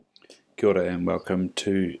Kia ora and welcome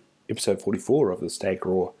to episode 44 of the Stag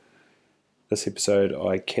Roar. This episode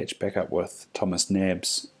I catch back up with Thomas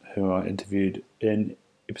Nabbs, who I interviewed in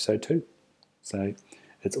episode 2. So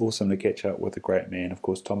it's awesome to catch up with a great man. Of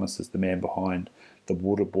course, Thomas is the man behind the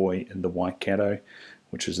Water Boy in the Waikato,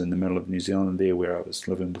 which is in the middle of New Zealand there where I was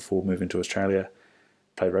living before moving to Australia.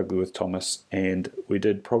 Played rugby with Thomas and we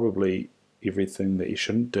did probably everything that you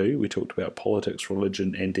shouldn't do. We talked about politics,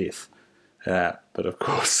 religion and death. But of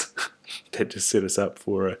course, that just set us up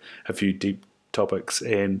for a few deep topics,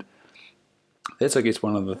 and that's, I guess,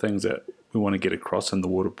 one of the things that we want to get across in the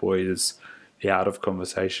Water Boy is the art of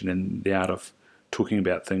conversation and the art of talking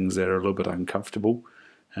about things that are a little bit uncomfortable,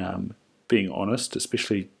 being honest,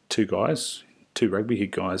 especially two rugby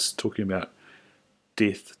head guys talking about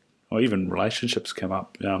death or even relationships come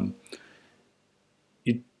up. You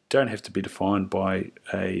don't have to be defined by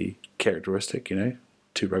a characteristic,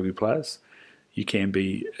 two rugby players. You can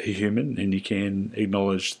be a human and you can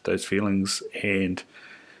acknowledge those feelings and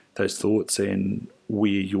those thoughts and where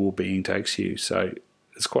your being takes you. So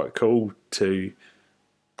it's quite cool to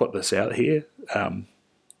put this out here. You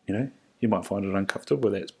might find it uncomfortable,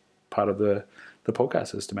 but that's part of the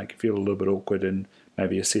podcast, is to make you feel a little bit awkward and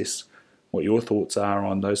maybe assess what your thoughts are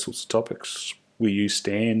on those sorts of topics, where you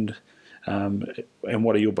stand, and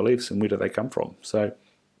what are your beliefs and where do they come from. So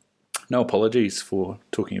no apologies for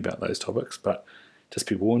talking about those topics, but just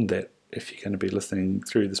be warned that if you're going to be listening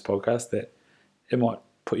through this podcast, that it might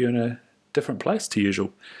put you in a different place to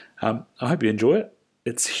usual. I hope you enjoy it.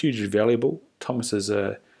 It's hugely valuable. Thomas is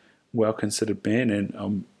a well-considered man, and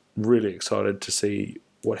I'm really excited to see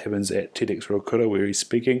what happens at TEDx Ruakura where he's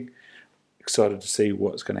speaking. Excited to see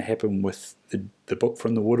what's going to happen with the book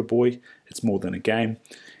from the Water Boy. It's more than a game.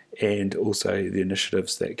 And also the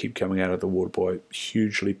initiatives that keep coming out of the Water Boy.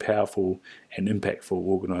 Hugely powerful and impactful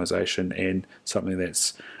organisation, and something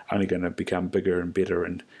that's only going to become bigger and better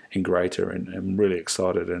and greater. And I'm really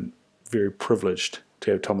excited and very privileged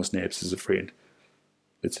to have Thomas Nabbs as a friend.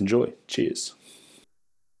 Let's enjoy. Cheers.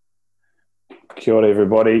 Kia ora,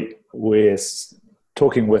 everybody. We're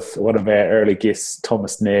talking with one of our early guests,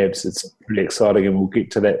 Thomas Nabbs. It's really exciting, and we'll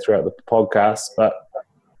get to that throughout the podcast. But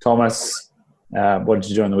Thomas, what did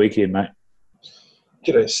you do on the weekend, mate?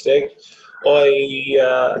 G'day, Stag. What did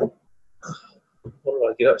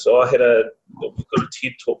I get up? So we've got a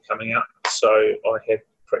TED talk coming up. So I had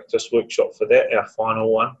practice workshop for that, our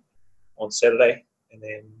final one, on Saturday, and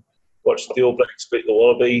then watched the All Blacks beat the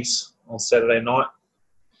Wallabies on Saturday night.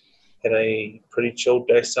 Had a pretty chilled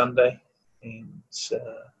day Sunday, and just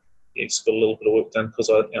got a little bit of work done because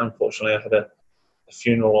unfortunately I had a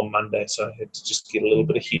funeral on Monday, so I had to just get a little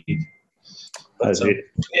bit ahead. But, so no,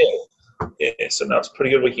 it's a pretty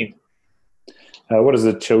good weekend. What does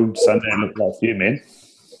a chilled Sunday look like for you, man?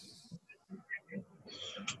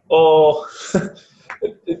 Oh,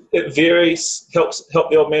 it varies. Help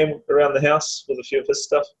the old man around the house with a few of his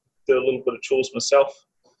stuff. Do a little bit of chores myself.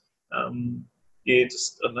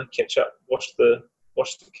 Just catch up, wash the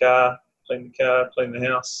car, clean the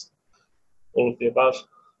house, all of the above.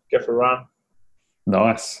 Go for a run.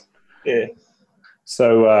 Nice. Yeah.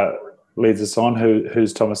 So leads us on.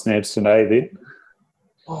 Who's Thomas Nabbs today then?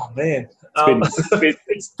 Oh man,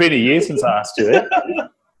 it's been a year since I asked you that.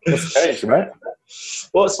 What's changed, mate?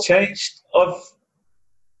 What's changed? I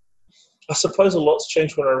suppose a lot's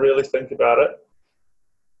changed when I really think about it,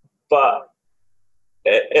 but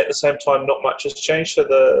at the same time, not much has changed. So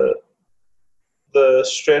the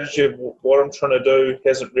strategy of what I'm trying to do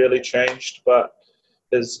hasn't really changed, but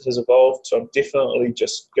has evolved. So I'm definitely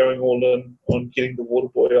just going all in on getting the Water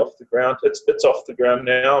Boy off the ground. It's off the ground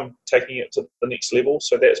now. I'm taking it to the next level.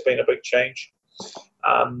 So that's been a big change.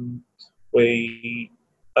 We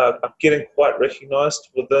are getting quite recognised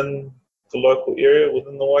within the local area,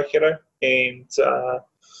 within the Waikato, and so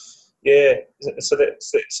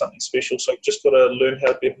that's something special. So I've just got to learn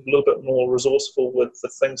how to be a little bit more resourceful with the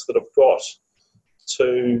things that I've got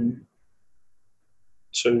to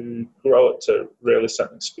grow it to really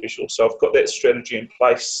something special. So I've got that strategy in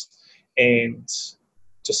place, and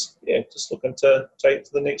just looking to take it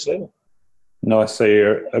to the next level. Nice. So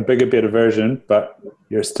you're a bigger, better version, but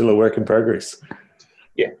you're still a work in progress.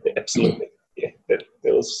 Yeah, absolutely. Yeah, that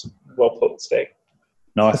was well put, Stag.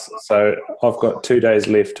 Nice. So I've got 2 days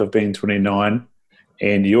left of being 29,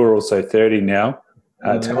 and you're also 30 now.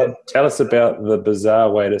 Tell us about the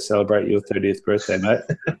bizarre way to celebrate your 30th birthday, mate.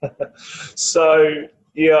 So,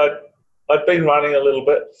 I'd been running a little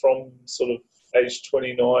bit from sort of age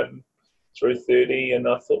 29 through 30, and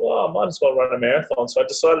I thought, I might as well run a marathon. So I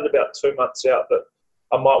decided about 2 months out that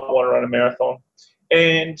I might want to run a marathon.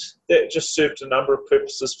 And that just served a number of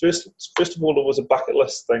purposes. First of all, it was a bucket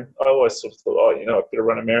list thing. I always sort of thought, I better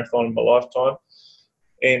run a marathon in my lifetime.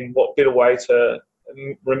 And what better way to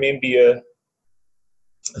remember your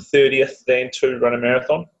 30th than to run a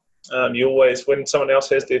marathon? You always, when someone else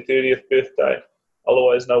has their 30th birthday, I'll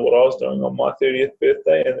always know what I was doing on my 30th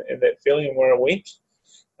birthday and that feeling and where I went.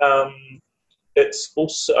 It's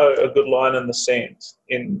also a good line in the sand.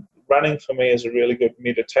 In running for me is a really good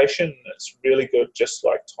meditation. It's really good just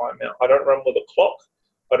like time out. I don't run with a clock.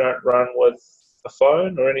 I don't run with a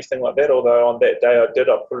phone or anything like that, although on that day I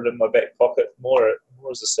put it in my back pocket more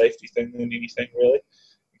as a safety thing than anything really,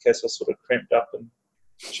 in case I sort of cramped up and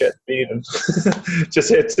shat the bed and just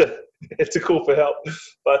had to call for help.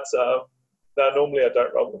 But no, normally I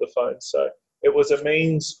don't run with a phone. So it was a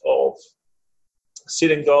means of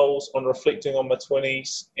setting goals, on reflecting on my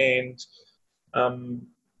 20s, and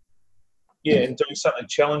and doing something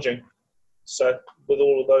challenging. So with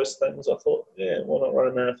all of those things, I thought, why not run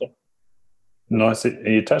a marathon? Nice.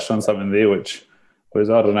 You touched on something there, which was,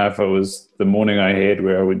 I don't know if it was the morning I had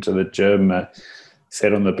where I went to the gym,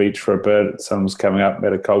 sat on the beach for a bit, sun was coming up,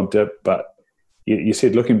 had a cold dip, but you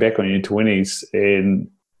said looking back on your 20s, and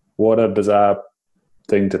what a bizarre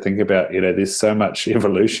thing to think about. There's so much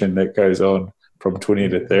evolution that goes on from 20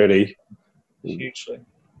 to 30. Hugely.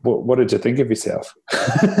 What did you think of yourself?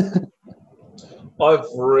 I've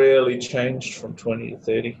really changed from 20 to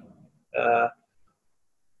 30.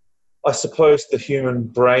 I suppose the human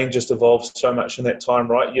brain just evolves so much in that time,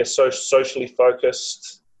 right? You're so socially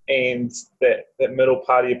focused, and that middle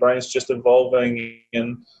part of your brain is just evolving,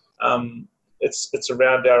 and it's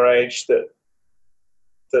around our age that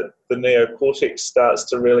the neocortex starts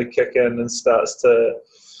to really kick in and starts to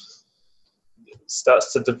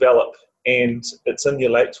develop, and it's in your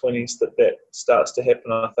late 20s that starts to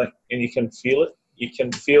happen, I think, and you can feel it. You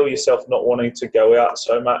can feel yourself not wanting to go out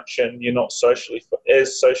so much, and you're not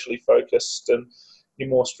as socially focused, and you're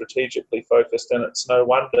more strategically focused, and it's no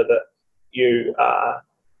wonder that you have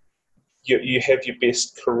your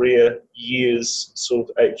best career years sort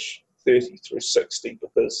of age 30 through 60,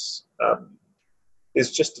 because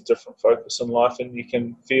there's just a different focus in life, and you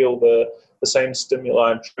can feel the same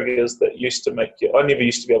stimuli and triggers that used to make you. I never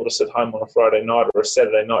used to be able to sit home on a Friday night or a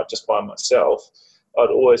Saturday night just by myself. I'd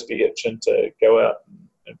always be itching to go out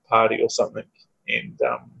and party or something, and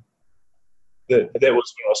that was when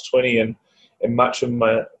I was 20, and much of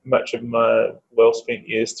my well spent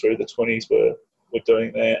years through the 20s were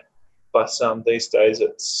doing that. But these days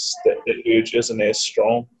it's that urge isn't as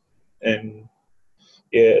strong, and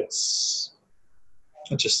it's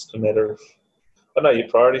just a matter of, I know your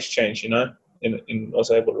priorities change, and I was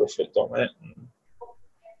able to reflect on that.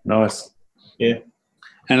 Nice. Yeah.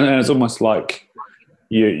 And it's almost like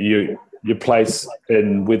your place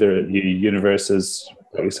in, whether your universe is,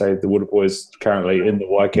 like you say, the Water Boys currently in the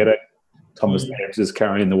Waikato, Thomas Nabbs is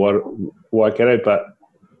currently in the Waikato, but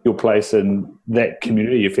your place in that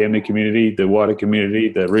community, your family community, the wider community,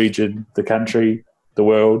 the region, the country, the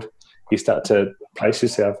world, you start to place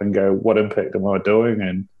yourself and go, what impact am I doing?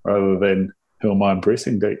 And rather than who am I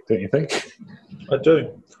impressing, don't you think? I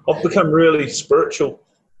do. I've become really spiritual.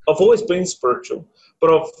 I've always been spiritual,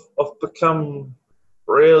 but I've become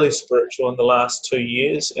really spiritual in the last 2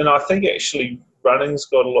 years, and I think actually running's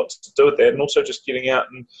got a lot to do with that, and also just getting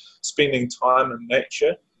out and spending time in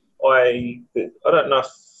nature. I don't know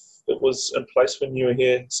if it was in place when you were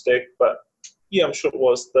here, Stag, but yeah, I'm sure it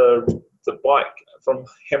was. The bike from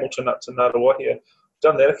Hamilton up to Ngātawahi, I've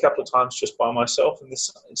done that a couple of times just by myself, and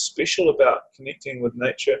there's something special about connecting with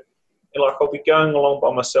nature. And like, I'll be going along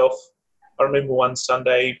by myself. I remember one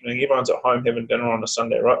Sunday evening, everyone's at home having dinner on a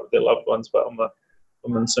Sunday, right, with their loved ones, but I'm a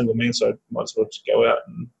single man, so I might as well just go out,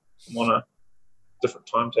 and I'm on a different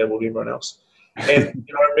timetable to everyone else. And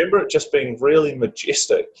I remember it just being really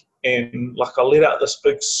majestic, and like I let out this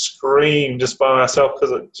big scream just by myself,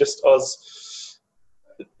 because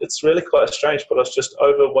it's really quite strange, but I was just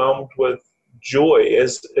overwhelmed with joy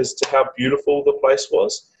as to how beautiful the place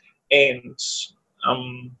was. And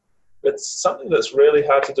it's something that's really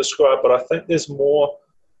hard to describe, but I think there's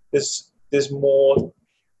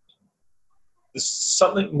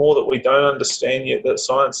something more that we don't understand yet, that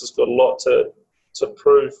science has got a lot to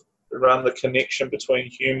prove around the connection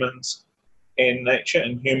between humans and nature,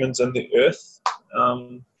 and humans and the earth.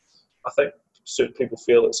 I think certain people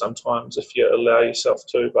feel it sometimes if you allow yourself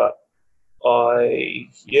to, but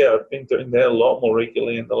I've been doing that a lot more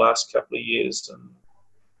regularly in the last couple of years, and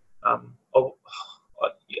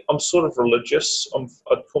I'm sort of religious.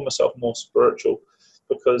 I'd call myself more spiritual,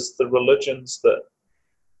 because the religions that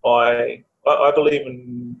I believe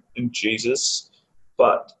in Jesus,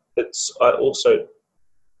 but I also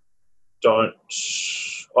don't,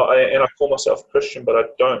 and I call myself Christian, but I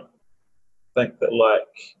don't think that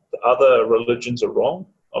like the other religions are wrong.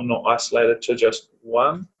 I'm not isolated to just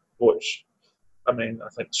one, which, I mean, I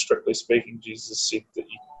think strictly speaking, Jesus said that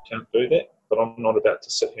you can't do that, but I'm not about to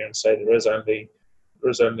sit here and say there is only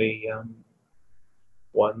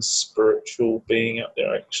one spiritual being out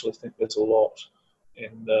there. I actually think there's a lot,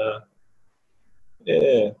 and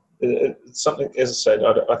it's something. As I said,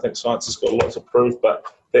 I think science has got a lot to prove, but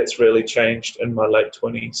that's really changed in my late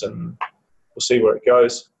 20s, and we'll see where it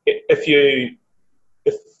goes.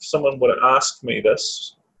 If someone were to ask me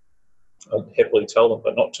this, I'd happily tell them,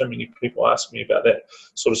 but not too many people ask me about that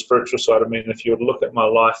sort of spiritual side. I mean, if you were to look at my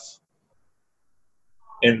life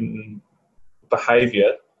in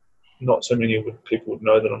behaviour, not so many people would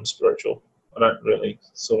know that I'm spiritual. I don't really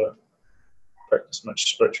sort of practice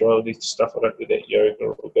much spirituality stuff. I don't do that yoga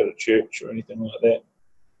or go to church or anything like that.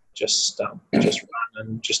 Just run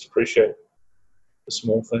and just appreciate the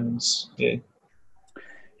small things. Yeah.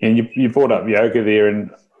 And you brought up yoga there,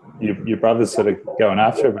 and your brother's sort of going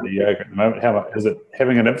after a bit of yoga at the moment. How much is it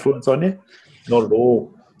having an influence on you? Not at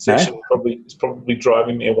all. It's probably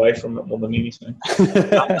driving me away from it more than anything.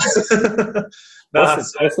 What's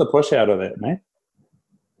the push out of that, mate?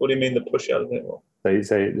 What do you mean the push out of that? Well, so you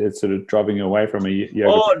say it's sort of driving you away from a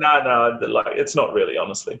yoga? Oh no, like it's not really,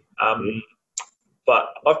 honestly. But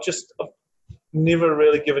I've never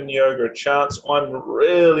really given yoga a chance. I'm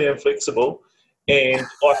really inflexible, and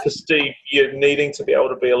I perceive you needing to be able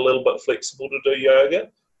to be a little bit flexible to do yoga.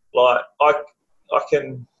 Like I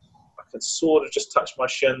can sort of just touch my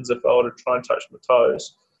shins if I were to try and touch my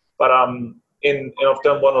toes. But and I've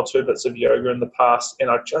done one or two bits of yoga in the past, and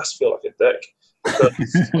I just feel like a dick.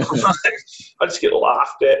 I just get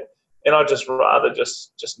laughed at, and I just rather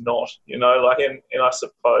just not, and I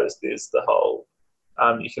suppose there's the whole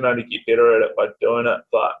you can only get better at it by doing it,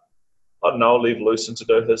 but I don't know, I'll leave Lucen to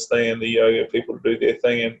do his thing and the yoga people to do their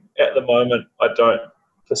thing, and at the moment I don't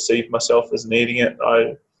perceive myself as needing it.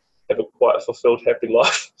 I have a quite fulfilled, happy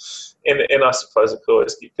life, and I suppose it could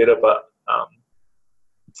always get better, but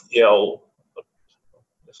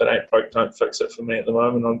if it ain't broke, don't fix it for me at the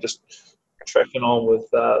moment. I'm just tracking on with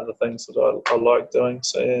the things that I like doing,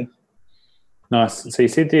 so yeah. Nice. So you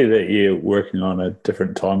said there that you're working on a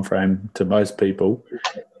different time frame to most people,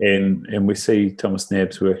 and we see Thomas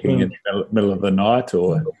Nabbs working in the middle of the night,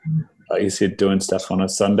 or like you said, doing stuff on a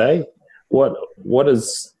Sunday. What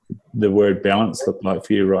does the word balance look like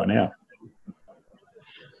for you right now?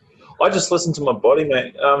 I just listen to my body,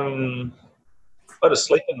 mate. I had a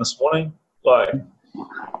sleep in this morning. Like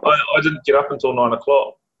I didn't get up until 9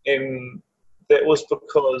 o'clock, and that was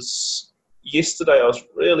because yesterday I was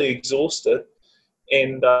really exhausted.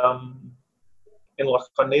 And like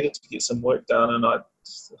I needed to get some work done, and I'm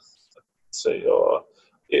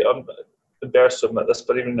embarrassed to admit this,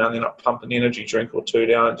 but even now and then I pump an energy drink or two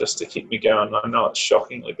down just to keep me going. I know it's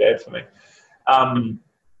shockingly bad for me,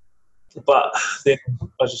 but then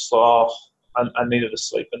I just thought, I needed to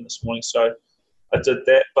sleep in this morning, so I did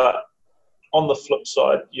that. But on the flip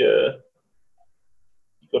side, you've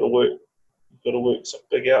got to work some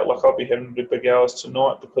big hours. Like I'll be having to do big hours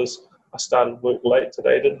tonight because I started work late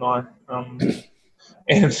today, didn't I?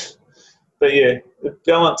 But yeah, the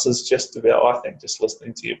balance is just about, I think, just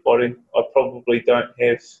listening to your body. I probably don't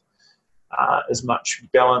have as much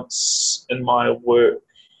balance in my work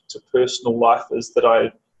to personal life as that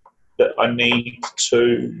I need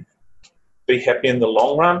to be happy in the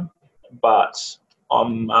long run. But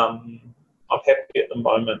I'm happy at the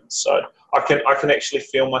moment, so I can actually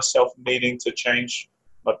feel myself needing to change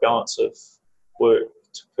my balance of work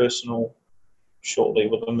to personal shortly,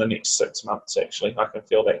 within the next 6 months. Actually, I can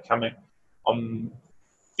feel that coming. I'm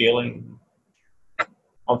feeling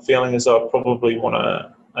as though I probably want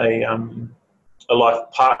a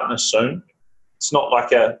life partner soon. It's not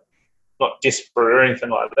like not desperate or anything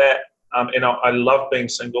like that. And I love being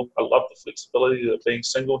single. I love the flexibility that being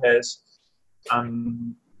single has.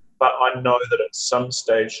 But I know that at some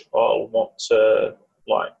stage I'll want to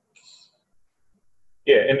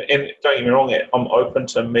and don't get me wrong, I'm open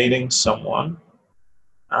to meeting someone,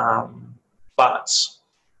 but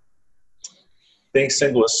being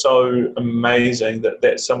single is so amazing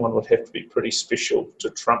that someone would have to be pretty special to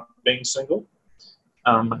trump being single.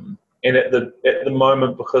 And at the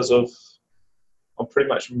moment, because I'm pretty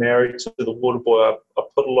much married to the water boy, I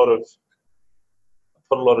put a lot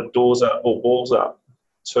of doors up or walls up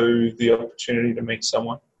to the opportunity to meet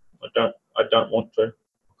someone. I don't want to,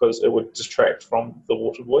 because it would distract from the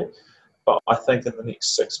water boy. But I think in the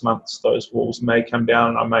next 6 months, those walls may come down,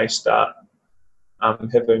 and I may start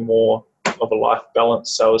having more of a life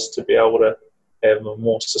balance, so as to be able to have a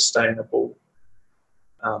more sustainable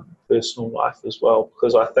personal life as well.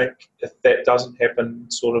 Because I think if that doesn't happen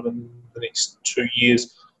sort of in the next 2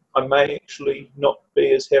 years, I may actually not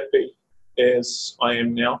be as happy as I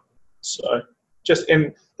am now. So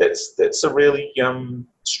and that's a really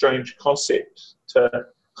strange concept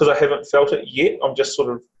because I haven't felt it yet. I'm just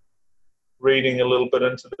sort of reading a little bit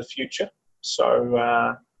into the future.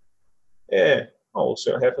 So yeah, I'll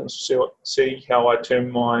see what happens. See how I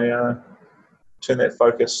turn that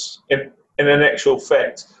focus. And in actual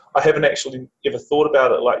fact, I haven't actually ever thought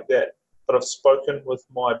about it like that. But I've spoken with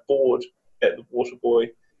my board at the Waterboy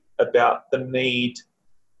about the need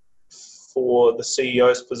for the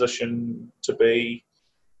CEO's position to be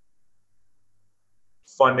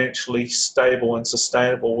financially stable and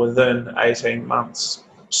sustainable within 18 months.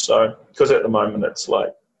 So, because at the moment it's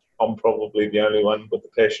like I'm probably the only one with the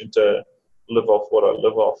passion to live off what I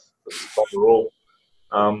live off overall.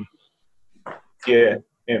 Yeah,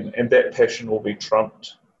 and that passion will be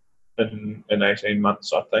trumped in 18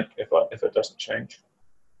 months, I think, if it doesn't change.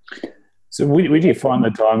 So where do you find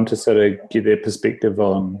the time to sort of get their perspective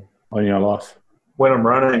on your life? When I'm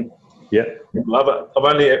running. Yeah. Love it.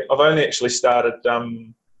 I've only actually started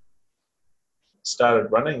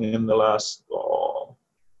running in the last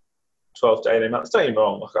 12 to 18 months. Don't get me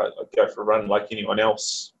wrong, like I go for a run like anyone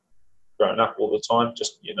else growing up all the time,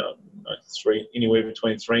 just anywhere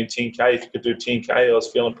between 3 and 10k. If you could do 10k, I was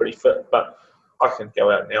feeling pretty fit, but I can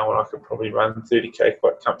go out now and I could probably run 30k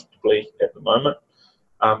quite comfortably at the moment.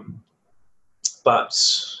 But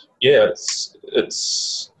yeah, it's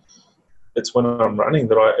when I'm running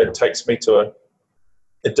that it takes me to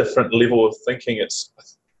a different level of thinking.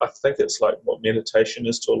 I think it's like what meditation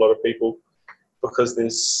is to a lot of people, because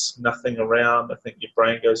there's nothing around. I think your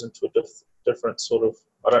brain goes into a different sort of,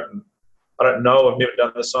 I don't know, I've never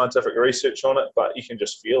done the scientific research on it, but you can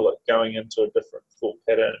just feel it going into a different thought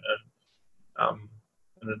pattern and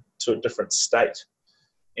into a different state.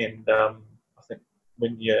 And I think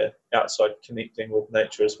when you're outside connecting with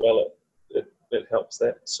nature as well, it helps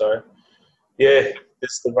that. So yeah,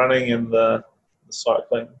 it's the running and the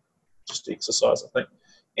cycling, just exercise, I think.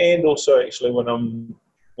 And also actually when I'm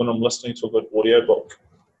listening to a good audiobook,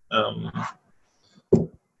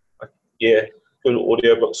 good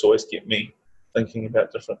audiobooks always get me thinking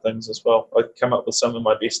about different things as well. I come up with some of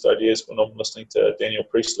my best ideas when I'm listening to Daniel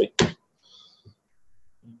Priestley.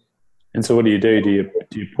 And so what do? Do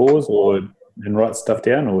you pause and write stuff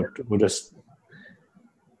down, or just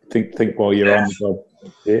think while you're on the job?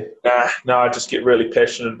 Yeah. No, I just get really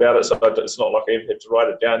passionate about it. So it's not like I even have to write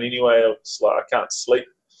it down anyway. It's like I can't sleep.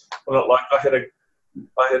 I'm not like I had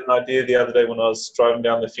an idea the other day when I was driving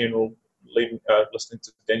down the funeral, listening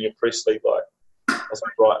to Daniel Priestley. Like I was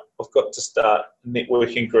like, right, I've got to start a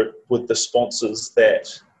networking group with the sponsors that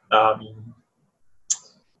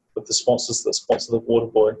sponsor the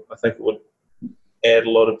Waterboy. I think it would add a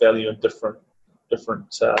lot of value in different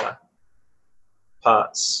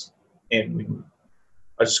parts, and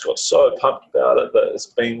I just got so pumped about it that it's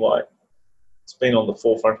been on the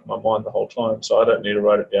forefront of my mind the whole time. So I don't need to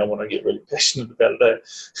write it down when I get really passionate about it.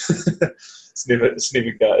 It's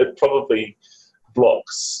never go. It probably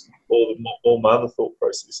blocks all my other thought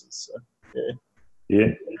processes. So,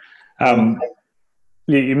 yeah.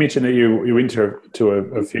 You mentioned that you went to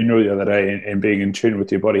a funeral the other day and being in tune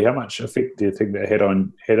with your body. How much effect do you think that had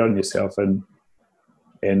on yourself, and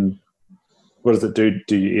what does it do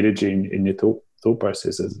to your energy and your thought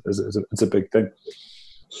processes? It's a big thing.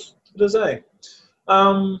 It is, eh?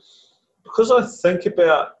 Because I think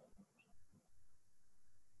about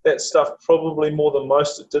that stuff probably more than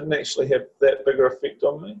most, it didn't actually have that bigger effect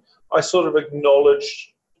on me. I sort of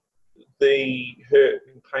acknowledged the hurt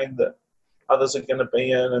and pain that others are going to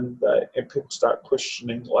be in, and people start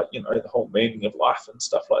questioning, like, the whole meaning of life and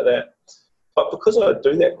stuff like that. But because I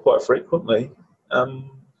do that quite frequently,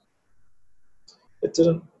 it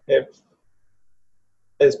didn't have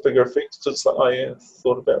as bigger effects. It's like, I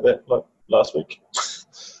thought about that like last week.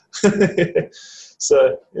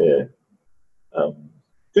 So yeah,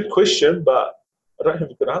 good question, but I don't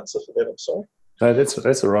have a good answer for that. I'm sorry. No,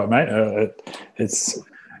 that's all right, mate. It's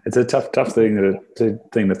a tough thing to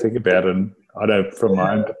think about, and I know from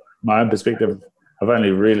my own perspective, I've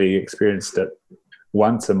only really experienced it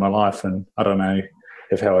once in my life, and I don't know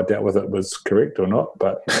if how I dealt with it was correct or not,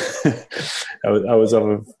 but I was of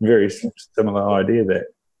a very similar idea that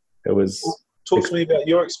it was. Talk to me about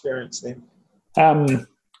your experience then.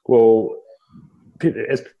 Well,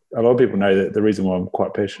 as a lot of people know, that the reason why I'm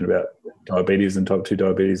quite passionate about diabetes and type 2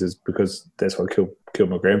 diabetes is because that's what killed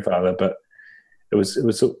my grandfather. But it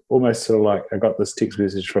was almost sort of like I got this text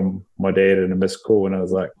message from my dad and a missed call, and I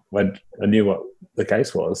was like, I knew what the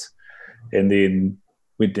case was, and then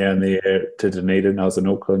went down there to Dunedin. I was in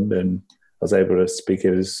Auckland, and I was able to speak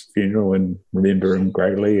at his funeral and remember him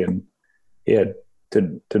greatly, and yeah,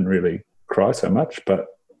 didn't really cry so much, but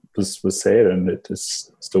was sad, and it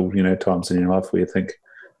is still, times in your life where you think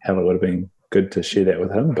how it would have been good to share that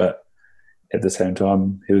with him, but at the same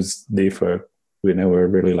time, he was there for. We're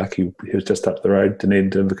really lucky. He was just up the road. Dunedin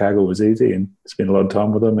to Invercargill was easy, and spent a lot of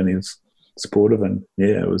time with him, and he was supportive, and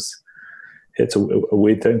yeah, it's a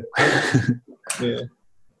weird thing. Yeah.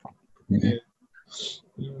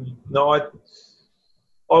 No, I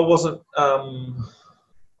wasn't.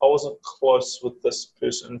 I wasn't close with this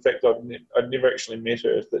person. In fact, I'd never actually met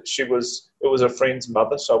her. That it was a friend's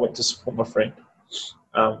mother, so I went to support my friend.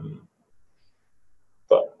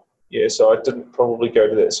 But yeah, so I didn't probably go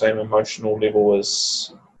to that same emotional level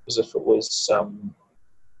as if it was someone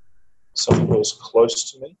who was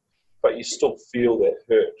close to me. But you still feel that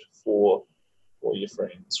hurt for your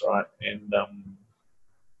friends, right? And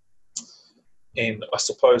I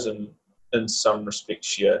suppose in some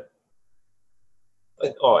respects, yeah.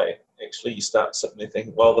 You start sitting there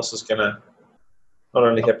thinking, well, this is going to not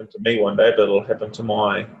only happen to me one day, but it'll happen to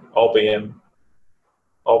my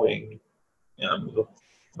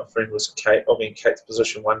friend was Kate. I'll be in Kate's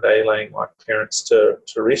position one day, laying my parents to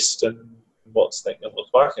rest, and what's that going to look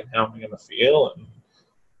like, and how am I going to feel, and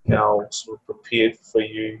how sort of prepared for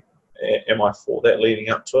you am I for that leading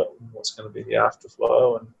up to it, and what's going to be the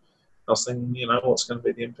afterflow, and I was thinking, what's going to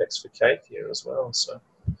be the impacts for Kate here as well. So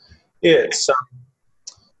yeah,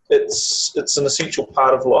 it's an essential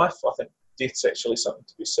part of life. I think death's actually something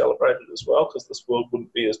to be celebrated as well, because this world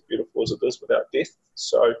wouldn't be as beautiful as it is without death.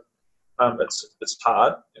 So it's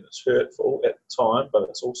hard and it's hurtful at the time, but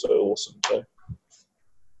it's also awesome too.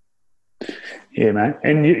 Yeah, mate.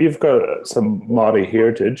 And you've got some Māori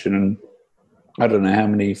heritage, and I don't know how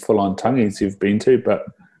many full-on tangies you've been to, but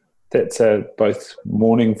that's a both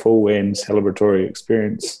mourningful and celebratory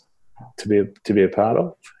experience to be a part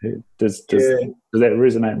of. Does that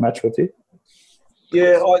resonate much with you?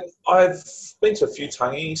 Yeah, I've been to a few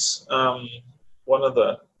tangies. One of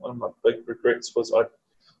my big regrets was I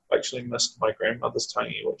actually missed my grandmother's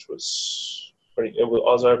tangi, which was I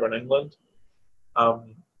was over in England,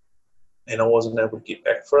 and I wasn't able to get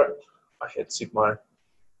back for it. I had said my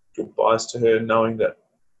goodbyes to her, knowing that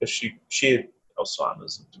if she had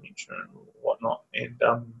Alzheimer's and dementia and whatnot, and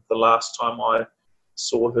the last time I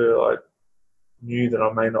saw her, I knew that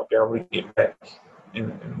I may not be able to get back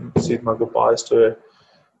and said my goodbyes to her.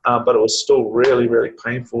 But it was still really, really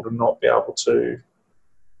painful to not be able to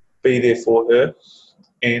be there for her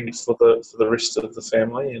and for the rest of the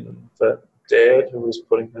family, and for Dad, who was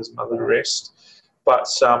putting his mother to rest. But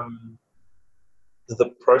the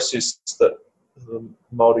process that the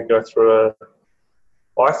Māori go through,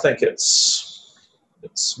 I think it's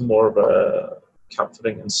more of a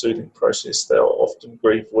comforting and soothing process. They'll often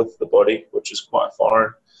grieve with the body, which is quite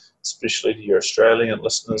foreign, especially to your Australian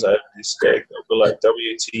listeners over their stag. They'll be like,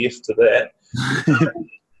 WTF to that.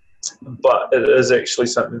 But it is actually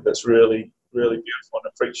something that's really, really beautiful, and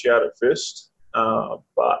it freaks you out at first.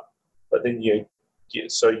 But then you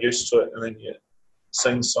get so used to it, and then you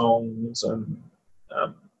sing songs and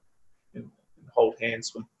hold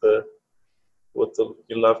hands with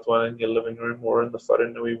your loved one in your living room or in the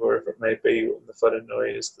wharenui, wherever it may be. The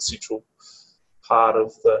wharenui is the central part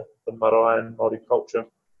of the marae and Māori culture.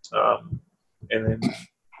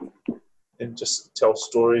 And just tell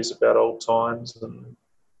stories about old times and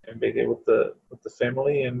be there with the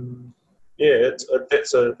family. And yeah,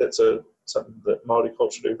 that's something that Māori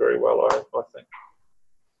culture do very well, I think.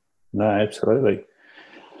 No, absolutely.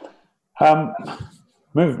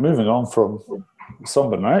 Moving on from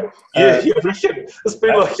somber note. It's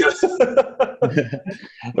been like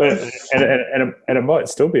and it might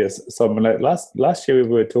still be a somber note. Last year we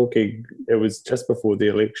were talking, it was just before the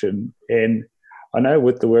election, and I know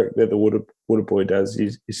with the work that the Water Boy does,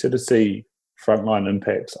 you sort of see frontline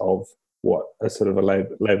impacts of what a sort of a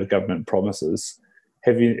Labour government promises.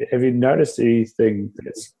 Have you noticed anything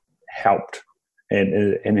that's helped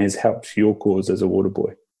and has helped your cause as a Water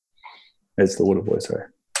Boy? As the Water Boy, sorry.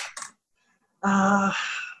 Nah,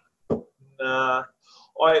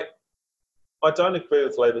 I don't agree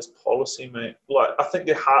with Labour's policy, mate. Like, I think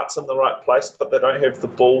their heart's in the right place, but they don't have the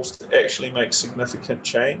balls to actually make significant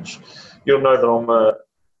change. You'll know that I'm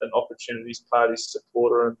an Opportunities Party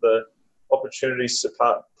supporter, and the Opportunities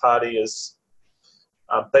Party is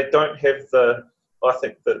they don't have the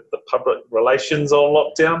public relations on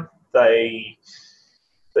lockdown. They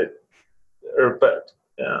are a bit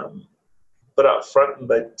but up front and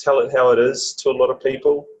they tell it how it is to a lot of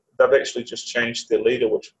people. They've actually just changed their leader,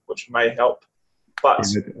 which may help. But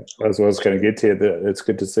as I was going to get to you, that it's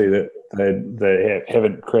good to see that they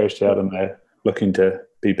haven't crashed out and they're looking to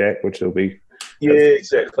be back, which will be. Yeah,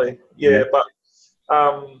 exactly. Yeah, but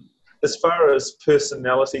as far as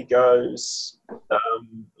personality goes,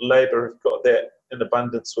 Labour have got that in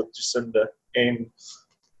abundance with Jacinda, and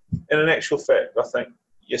in actual fact, I think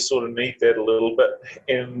you sort of need that a little bit,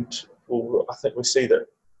 and I think we see that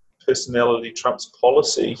personality trumps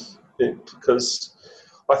policy, because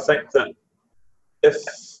I think that if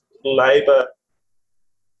Labour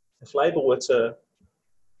were to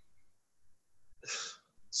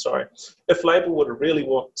really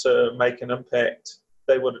want to make an impact,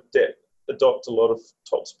 they would adopt a lot of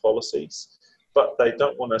TOPS policies, but they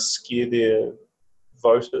don't want to scare their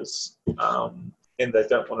voters, and they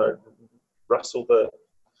don't want to rustle the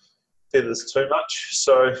feathers too much.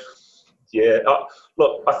 So, yeah,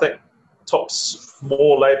 look, I think TOPS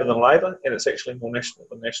more Labour than Labour, and it's actually more national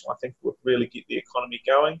than national. I think it would really get the economy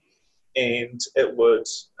going, and it would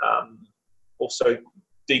also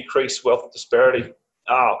decrease wealth disparity.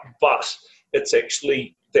 But it's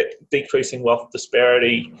actually that decreasing wealth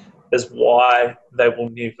disparity is why they will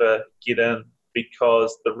never get in,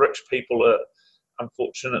 because the rich people are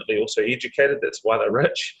unfortunately also educated. That's why they're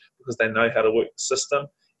rich, because they know how to work the system,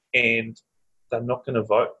 and they're not going to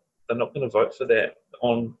vote. They're not going to vote for that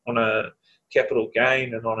on a capital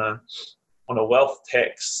gain and on a wealth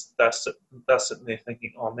tax. They're sitting there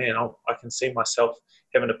thinking, oh man, I can see myself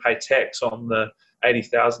having to pay tax on the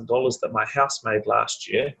 $80,000 that my house made last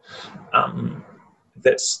year.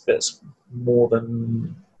 That's more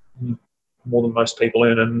than most people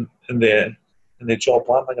earn in their job.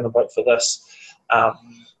 Why am I going to vote for this?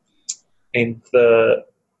 And the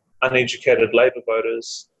uneducated Labour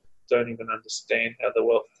voters don't even understand how the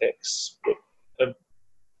wealth tax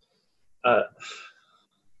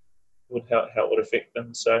how it would affect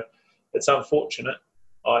them. So it's unfortunate.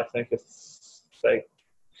 I think if they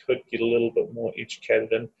could get a little bit more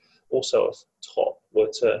educated, and also if TOP were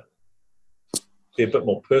to be a bit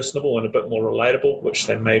more personable and a bit more relatable, which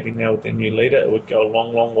they may be now with their new leader, it would go a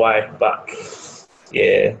long, long way. But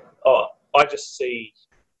yeah, I just see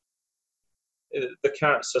the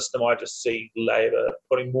current system. I just see Labour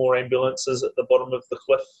putting more ambulances at the bottom of the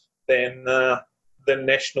cliff than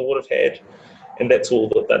National would have had, and that's all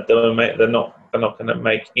that they're doing, mate. They're not going to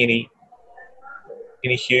make any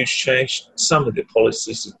huge change. Some of their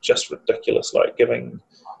policies are just ridiculous, like giving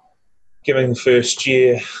first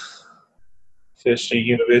year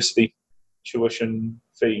university tuition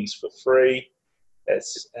fees for free.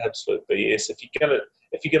 That's absolute BS. If you're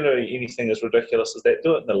gonna do anything as ridiculous as that,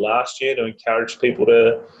 do it in the last year to encourage people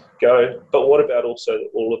to go. But what about also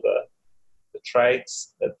all of the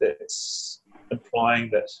trades? That's implying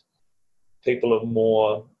that people are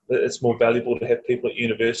more. It's more valuable to have people at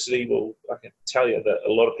university. Well, I can tell you that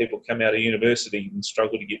a lot of people come out of university and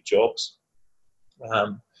struggle to get jobs,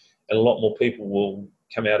 and a lot more people will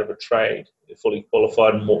come out of a trade, fully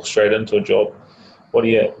qualified, and walk straight into a job. What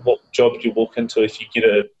job do you walk into if you get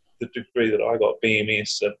the degree that I got,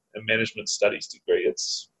 BMS, a management studies degree?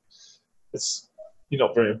 It's you're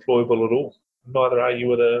not very employable at all. Neither are you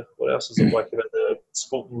with what else is it like about the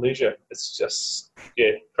sport and leisure? It's just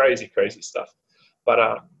crazy stuff. But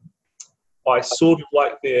I sort of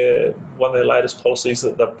like one of their latest policies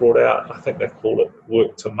that they've brought out. I think they call it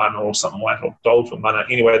work to mana or something like that, or dole to mana.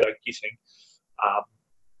 Anyway, they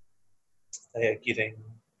are getting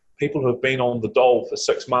people who have been on the dole for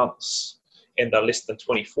 6 months and they're less than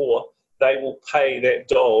 24. They will pay that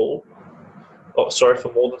dole.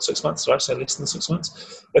 For more than 6 months. Did I say less than 6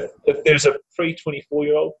 months? If there's a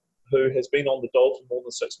pre-24-year-old who has been on the dole for more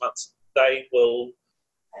than 6 months, they will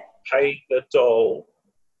pay the dole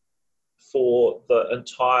for the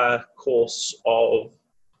entire course of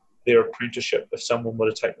their apprenticeship if someone were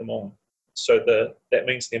to take them on. So that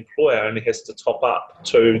means the employer only has to top up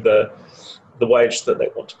to the wage that they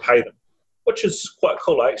want to pay them, which is quite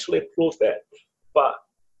cool. I actually applaud that. But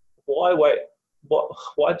why wait?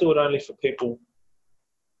 Why do it only for people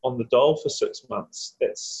on the dole for 6 months?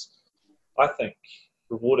 That's, I think,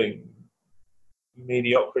 rewarding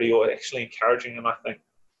mediocrity, or actually encouraging. And I think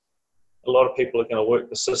a lot of people are going to work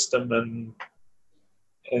the system, and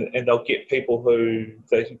they'll get people who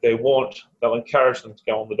they want. They'll encourage them to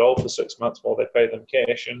go on the dole for 6 months while they pay them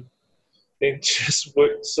cash, and then just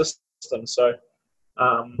work the system. So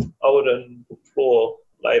I would implore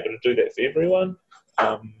Labour to do that for everyone.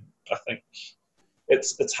 I think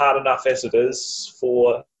it's hard enough as it is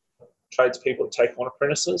for tradespeople to take on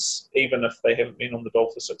apprentices, even if they haven't been on the dole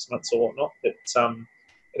for 6 months or whatnot.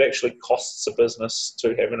 it actually costs a business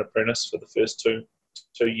to have an apprentice for the first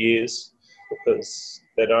two years because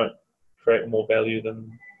they don't create more value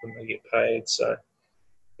than they get paid. So,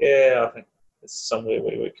 yeah, I think it's somewhere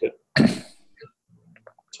where we could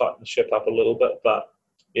tighten the ship up a little bit. But,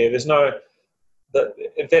 yeah,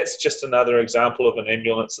 that's just another example of an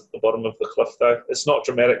ambulance at the bottom of the cliff, though. It's not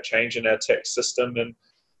dramatic change in our tax system, and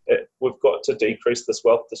we've got to decrease this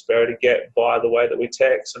wealth disparity gap by the way that we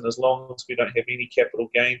tax. And as long as we don't have any capital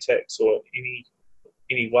gain tax or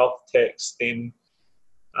any wealth tax, then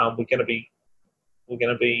we're going to be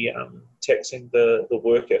taxing the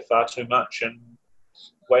worker far too much, and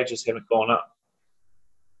wages haven't gone up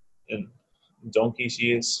in donkey's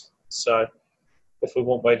years. So if we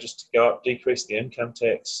want wages to go up, decrease the income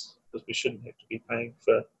tax, because we shouldn't have to be paying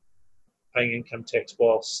income tax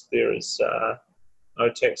whilst there is no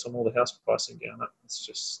tax on all the house pricing going up. It's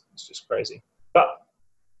just crazy. But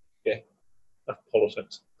yeah, enough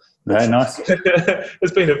politics. Very nice.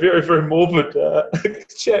 It's been a very, very morbid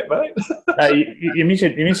chat, mate. You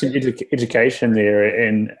mentioned education there,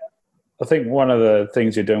 and I think one of the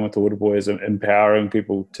things you're doing with the Water Boy is empowering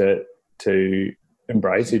people to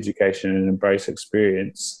embrace education and embrace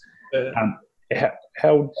experience.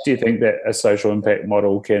 How do you think that a social impact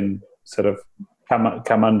model can sort of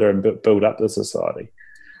come under and build up the society?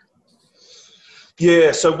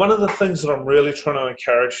 Yeah, so one of the things that I'm really trying to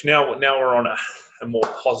encourage, now we're on a more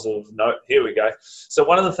positive note, here we go. So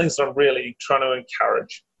one of the things that I'm really trying to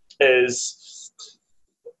encourage is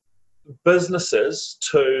businesses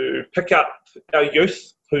to pick up our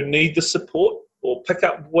youth who need the support, or pick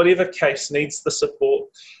up whatever case needs the support,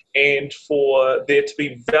 and for there to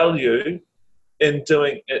be value in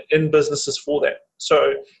businesses for that.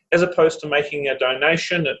 So as opposed to making a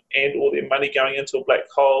donation and all their money going into a black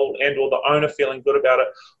hole and or the owner feeling good about it,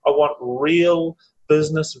 I want real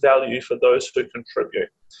business value for those who contribute.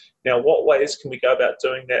 Now, what ways can we go about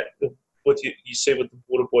doing that? You see with the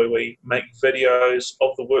Water Boy, we make videos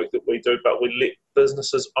of the work that we do, but we let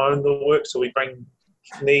businesses own the work. So we bring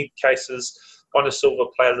need cases on a silver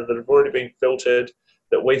platter that have already been filtered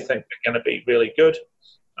that we think are going to be really good.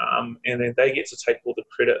 And then they get to take all the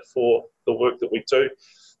credit for the work that we do.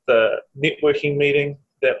 The networking meeting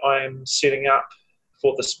that I'm setting up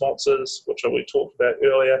for the sponsors, which we talked about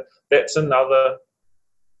earlier, that's another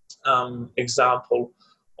example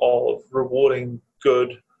of rewarding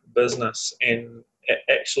good business and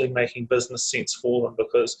actually making business sense for them,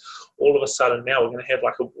 because all of a sudden now we're going to have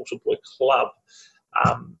like a Water Boy club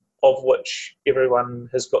of which everyone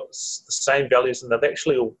has got the same values, and they've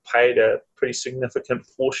actually all paid a pretty significant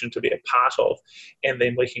portion to be a part of, and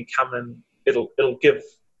then we can come in, it'll give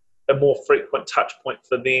a more frequent touch point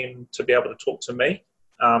for them to be able to talk to me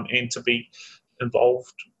and to be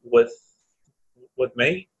involved with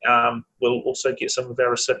me. We'll also get some of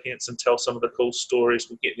our recipients and tell some of the cool stories.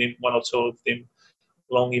 We'll get them, one or two of them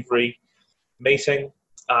along every meeting,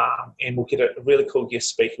 and we'll get a really cool guest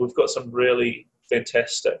speaker. We've got some really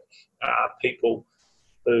fantastic people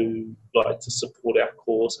who like to support our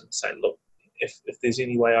cause and say, look, if there's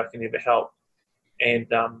any way I can ever help, and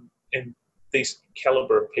these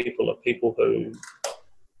caliber of people are people who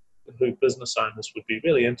business owners would be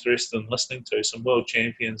really interested in listening to, some world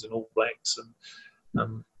champions and All Blacks,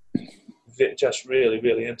 and just really,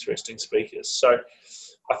 really interesting speakers. So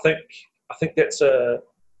I think that's a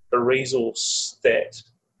resource that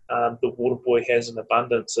the Water Boy has in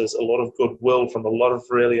abundance, is a lot of goodwill from a lot of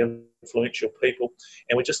really influential people,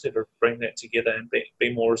 and we just need to bring that together and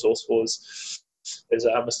be more resourceful. As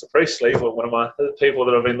Mr. Priestley, one of my people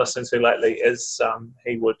that I've been listening to lately, as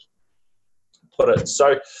he would put it.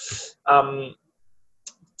 So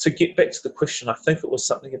to get back to the question, I think it was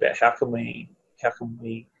something about how can we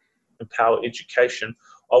empower education.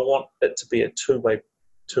 I want it to be a two-way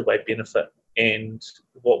benefit, and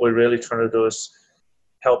what we're really trying to do is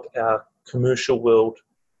help our commercial world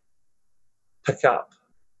pick up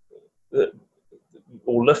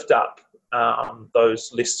or lift up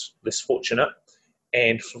those less fortunate,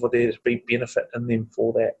 and for there to be benefit in them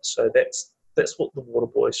for that. So that's what the Water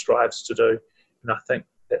Boy strives to do, and I think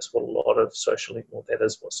that's what a lot of that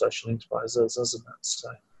is what social enterprise is, isn't it? So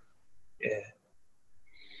yeah.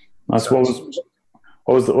 Nice. What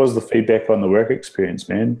was the feedback on the work experience,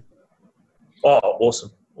 man? Oh,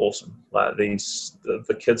 awesome. Like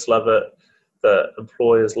the kids love it, the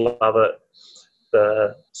employers love it.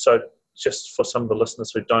 So just for some of the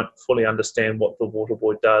listeners who don't fully understand what the Water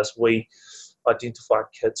Boy does, we identify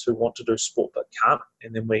kids who want to do sport but can't,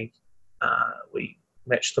 and then we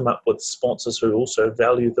match them up with sponsors who also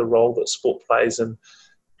value the role that sport plays in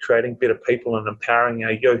creating better people and empowering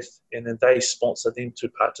our youth, and then they sponsor them to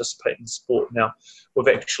participate in sport. Now,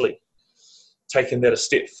 we've actually taken that a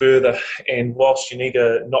step further, and whilst you need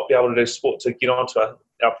to not be able to do sport to get onto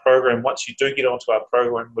our program, once you do get onto our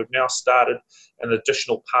program, we've now started an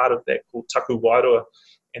additional part of that called taku wairoa,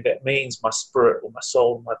 and that means my spirit or my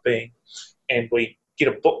soul, my being. And we get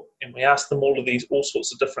a book and we ask them all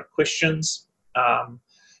sorts of different questions,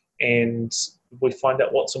 and we find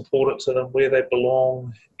out what's important to them, where they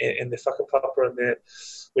belong, and their whakapapa, and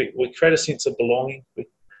we create a sense of belonging. We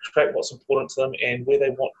create what's important to them and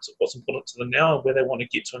what's important to them now and where they want to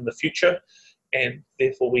get to in the future, and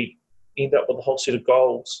therefore we end up with a whole set of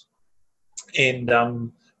goals, and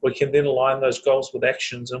we can then align those goals with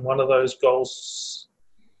actions, and one of those goals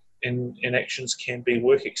and actions can be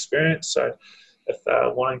work experience. So if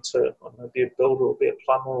they're wanting to be a builder or be a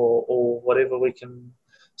plumber or whatever, we can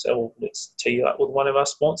say, well, let's tee you up with one of our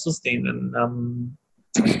sponsors then, and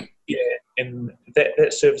and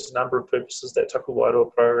that serves a number of purposes, that taku wairoa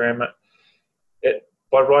program. It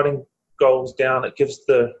by writing goals down, it gives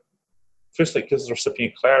the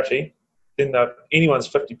recipient clarity. Then anyone's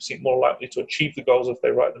 50% more likely to achieve the goals if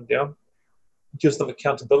they write them down. It gives them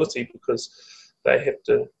accountability because they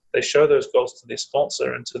show those goals to their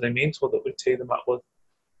sponsor and to their mentor that we tee them up with.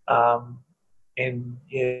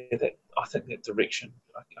 I think that direction,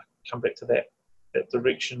 I come back to that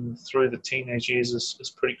direction through the teenage years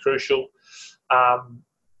is pretty crucial.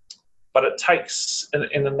 But it takes,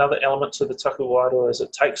 and another element to the taku wairoa is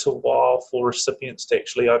it takes a while for recipients to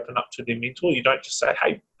actually open up to their mentor. You don't just say,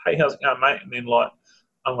 hey, how's it going, mate? And then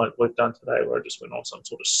unlike we've done today, where I just went on some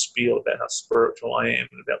sort of spiel about how spiritual I am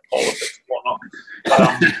and about politics and whatnot.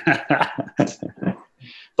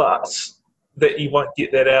 But that you won't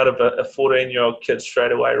get that out of a 14-year-old kid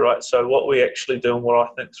straight away, right? So what we actually do, and what I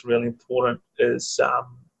think is really important, is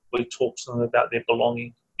we talk to them about their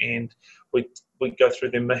belonging, and we go through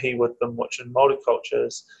their mihi with them, which in Māori culture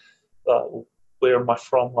is, where am I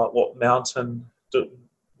from? Like, what's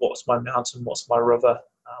my mountain? What's my river?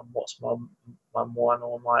 What's my moana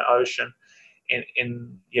or my ocean? And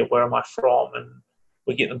where am I from? And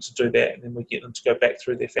we get them to do that, and then we get them to go back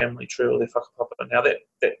through their family tree or their whakapapa. Now that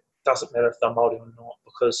doesn't matter if they're Māori or not,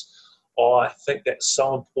 because I think that's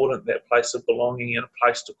so important, that place of belonging and a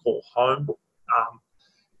place to call home.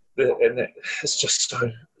 And it's just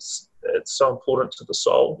it's so important to the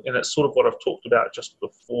soul, and it's sort of what I've talked about just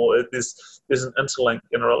before. There's an interlink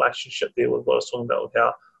in a relationship there with what I was talking about, with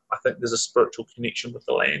how I think there's a spiritual connection with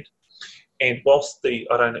the land. And whilst I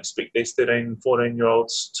don't expect these 13,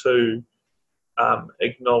 14-year-olds to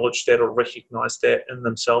acknowledge that or recognise that in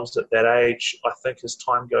themselves at that age, I think as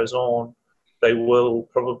time goes on, they will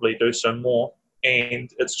probably do so more.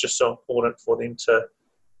 And it's just so important for them to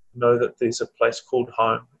know that there's a place called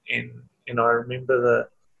home. And I remember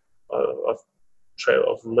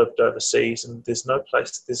I've lived overseas, and there's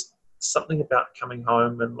something about coming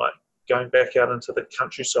home and like going back out into the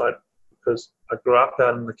countryside, because I grew up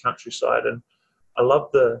out in the countryside, and I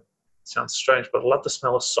love sounds strange, but I love the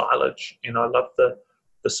smell of silage, and I love the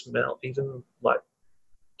smell, even like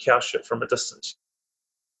cow shit from a distance.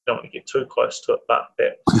 You don't want to get too close to it, but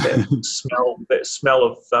that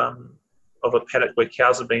smell of a paddock where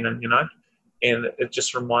cows have been in, and it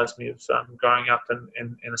just reminds me of growing up and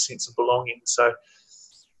a sense of belonging. So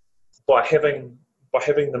by having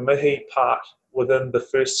the mihi part within the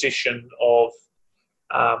first session of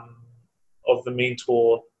the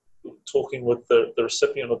mentor talking with the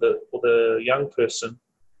recipient or the young person,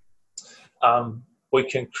 we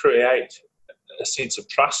can create a sense of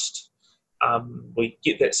trust. We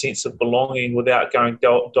get that sense of belonging without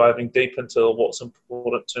diving deep into what's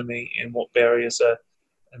important to me and what barriers are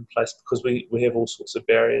in place, because we have all sorts of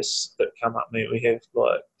barriers that come up. We have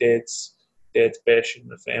like dad's bashing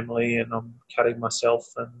the family, and I'm cutting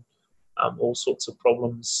myself, and all sorts of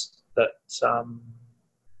problems that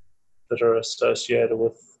are associated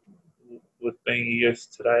with being a youth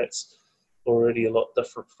today. It's already a lot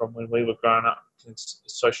different from when we were growing up. It's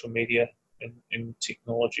social media and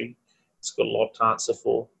technology, it's got a lot to answer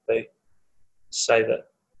for. They say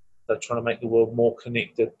that they're trying to make the world more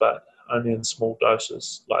connected, but only in small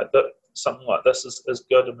doses. Like that, something like this is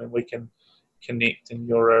good. I mean, we can connect, and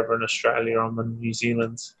you're over in Australia, I'm in New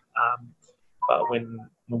Zealand. But when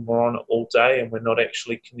we're on it all day and we're not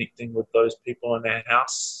actually connecting with those people in our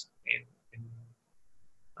house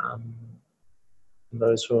and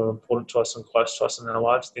those who are important to us and close to us in our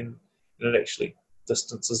lives, then it actually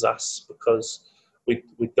distances us, because we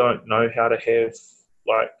don't know how to have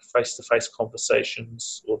like face-to-face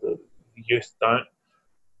conversations, or the youth don't,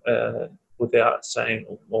 without saying,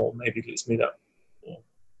 well, maybe let's meet up, or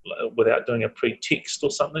without doing a pre-text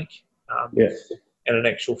or something. Yeah. And in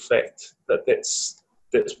actual fact, that's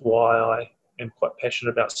why I am quite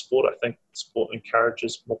passionate about sport. I think sport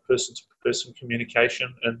encourages more person-to-person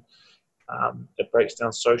communication, and it breaks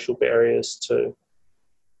down social barriers to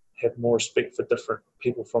have more respect for different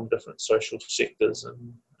people from different social sectors,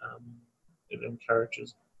 and it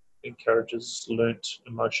encourages learnt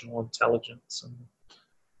emotional intelligence and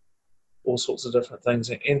all sorts of different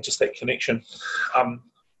things, and just that connection.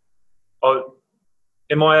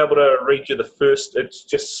 Am I able to read you the first? It's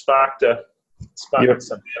just sparked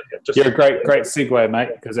something. Yeah, great segue, mate,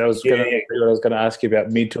 because I was going to ask you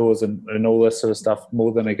about mentors and all this sort of stuff.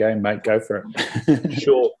 More Than a Game, mate, go for it.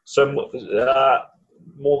 Sure. So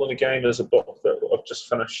More Than a Game is a book that I've just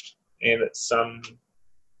finished, and it's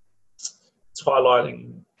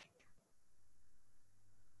highlighting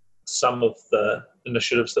some of the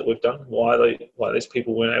initiatives that we've done, why these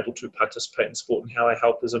people weren't able to participate in sport, and how our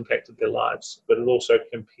health has impacted their lives. But it also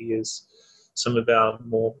compares some of our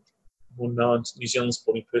more known New Zealand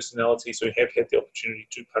sporting personalities who have had the opportunity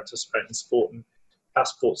to participate in sport, and how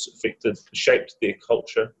sports shaped their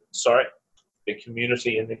culture, their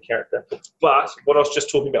community and their character. But what I was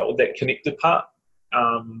just talking about with that connected part,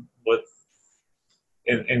 and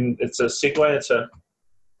it's a segue into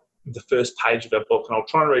the first page of our book, and I'll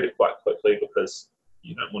try and read it quite quickly because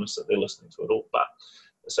you don't want to sit there listening to it all. But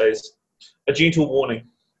it says, "A gentle warning.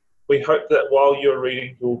 We hope that while you're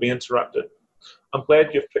reading, you will be interrupted. I'm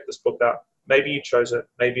glad you've picked this book up. Maybe you chose it.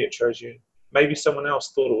 Maybe it chose you. Maybe someone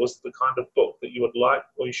else thought it was the kind of book that you would like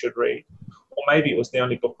or you should read. Or maybe it was the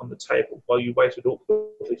only book on the table while you waited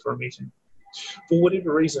awkwardly for a meeting. For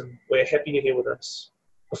whatever reason, we're happy you're here with us.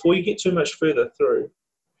 Before you get too much further through,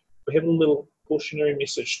 we have a little cautionary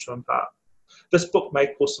message to impart. This book may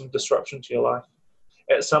cause some disruption to your life.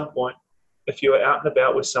 At some point, if you are out and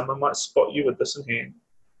about where someone might spot you with this in hand,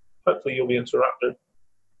 hopefully you'll be interrupted.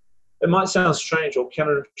 It might sound strange or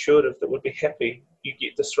counterintuitive that we'd be happy you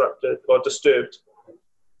get disrupted or disturbed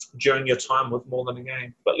during your time with More Than a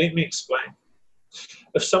Game, but let me explain.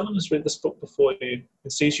 If someone has read this book before you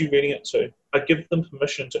and sees you reading it too, I give them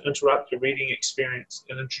permission to interrupt your reading experience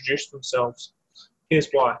and introduce themselves. Here's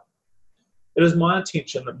why. It is my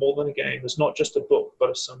intention that More Than a Game is not just a book, but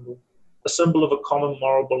a symbol of a common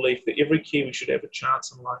moral belief that every Kiwi should have a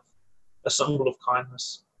chance in life, a symbol of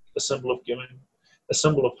kindness, a symbol of giving, a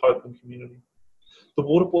symbol of hope and community. The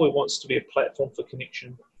Water Boy wants to be a platform for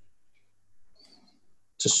connection,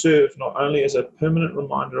 to serve not only as a permanent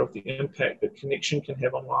reminder of the impact that connection can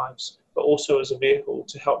have on lives, but also as a vehicle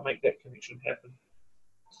to help make that connection happen.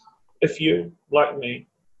 If you, like me,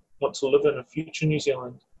 want to live in a future New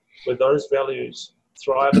Zealand where those values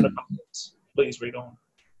thrive in abundance, please read on.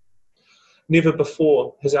 Never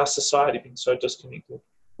before has our society been so disconnected.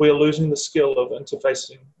 We are losing the skill of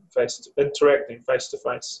interacting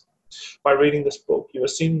face-to-face. By reading this book, you are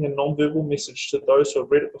sending a non-verbal message to those who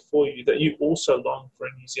have read it before you that you also long for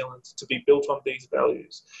a New Zealand to be built on these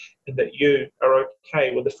values, and that you are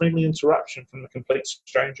okay with a friendly interruption from a complete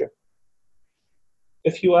stranger.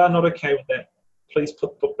 If you are not okay with that, please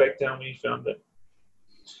put the book back down where you found it.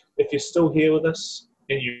 If you're still here with us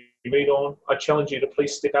and you read on, I challenge you to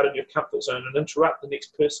please step out of your comfort zone and interrupt the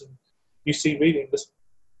next person you see reading this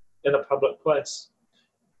in a public place.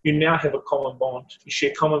 You now have a common bond. You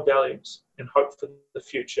share common values and hope for the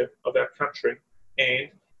future of our country. And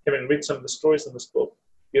having read some of the stories in this book,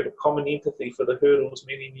 you have a common empathy for the hurdles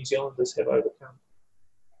many New Zealanders have overcome.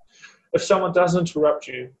 If someone does interrupt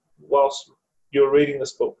you whilst you're reading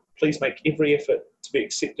this book, please make every effort to be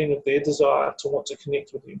accepting of their desire to want to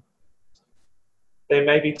connect with you. They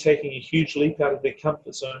may be taking a huge leap out of their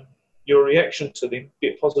comfort zone. Your reaction to them, be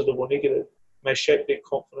it positive or negative, may shape their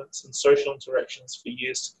confidence in social interactions for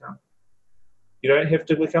years to come. You don't have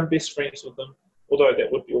to become best friends with them, although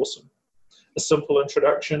that would be awesome. A simple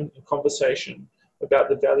introduction and conversation about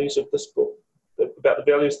the values of this book,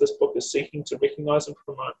 is seeking to recognise and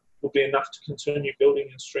promote, will be enough to continue building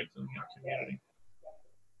and strengthening our community.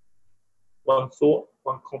 One thought,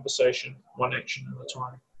 one conversation, one action at a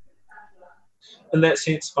time. In that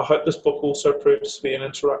sense, I hope this book also proves to be an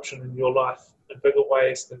interruption in your life in bigger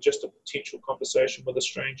ways than just a potential conversation with a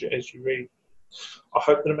stranger as you read. I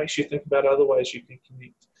hope that it makes you think about other ways you can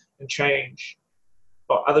connect and change,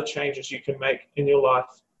 or other changes you can make in your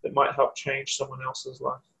life that might help change someone else's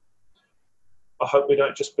life. I hope we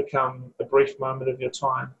don't just become a brief moment of your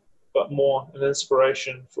time, but more an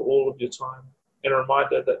inspiration for all of your time, and a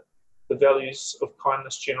reminder that the values of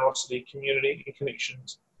kindness, generosity, community, and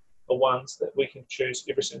connections are ones that we can choose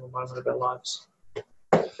every single moment of our lives.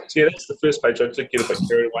 So yeah, that's the first page. I did get a bit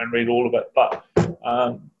carried away and read all of it, but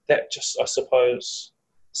that just, I suppose,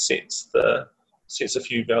 sets a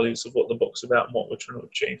few values of what the book's about and what we're trying to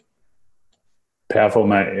achieve. Powerful,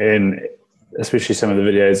 mate, and especially some of the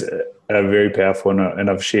videos are very powerful, and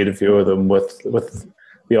I've shared a few of them with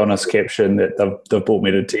the honest caption that they've brought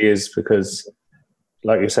me to tears, because,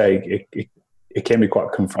 like you say, it can be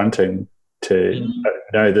quite confronting to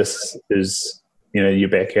know this is, your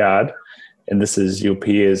backyard and this is your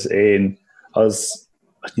peers. And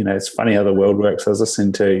it's funny how the world works. I was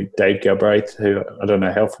listening to Dave Galbraith, who, I don't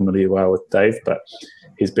know how familiar you are with Dave, but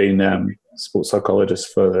he's been sports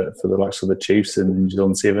psychologist for the likes of the Chiefs and New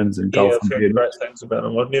Zealand Sevens and golf. Yeah, I've heard great things about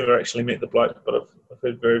him. I've never actually met the bloke, but I've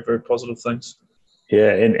heard very, very positive things.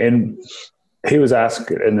 Yeah, and he was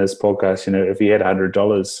asked in this podcast, if he had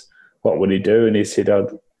 $100, what would he do? And he said, I'd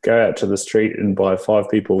go out to the street and buy 5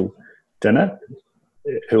 people dinner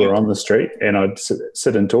who are on the street, and I'd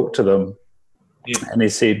sit and talk to them. Yeah. And he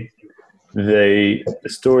said the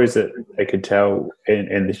stories that they could tell,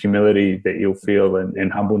 and the humility that you'll feel,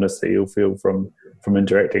 and humbleness that you'll feel from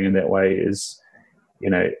interacting in that way is,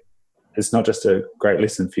 it's not just a great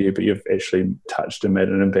lesson for you, but you've actually touched and made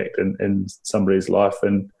an impact in somebody's life.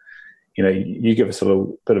 And you give us a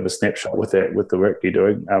little bit of a snapshot with that, with the work you're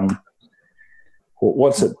doing.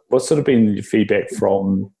 What's sort of been your feedback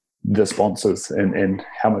from the sponsors, and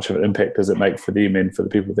how much of an impact does it make for them and for the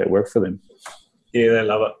people that work for them? Yeah, they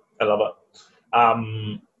love it.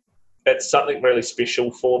 It's something really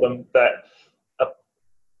special for them. That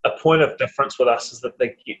a point of difference with us is that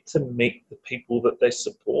they get to meet the people that they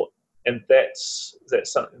support, and that's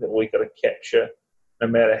something that we got to capture. No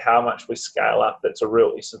matter how much we scale up, that's a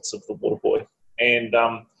real essence of the Waterboy. And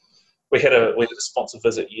we had a sponsor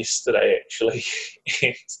visit yesterday, actually,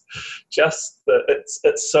 and just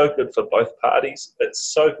it's so good for both parties.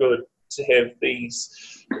 It's so good to have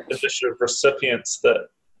these initiative recipients that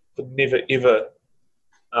would never ever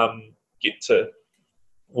get to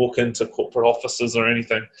walk into corporate offices or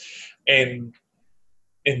anything, and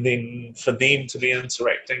then for them to be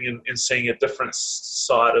interacting and seeing a different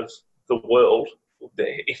side of the world,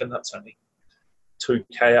 even though it's only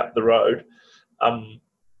 2K up the road, and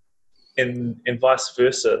vice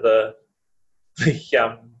versa, the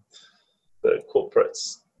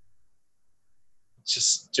corporates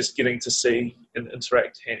just getting to see and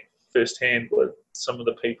interact firsthand with some of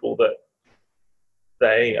the people that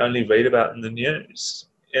they only read about in the news,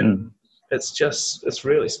 and it's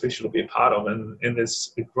really special to be a part of, and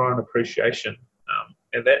there's a growing appreciation,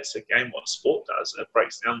 and that's again what sport does. It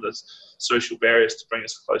breaks down those social barriers to bring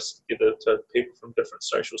us closer together to people from different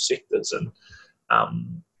social sectors, and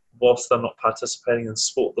whilst they're not participating in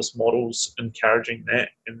sport, this model's encouraging that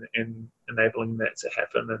and enabling that to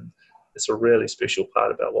happen, and it's a really special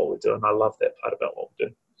part about what we do, and I love that part about what we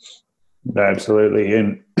do. No, absolutely,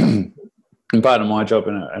 and part of my job,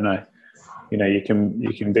 and I, you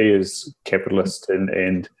can be as capitalist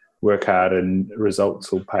and work hard, and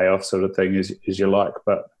results will pay off, sort of thing, as you like.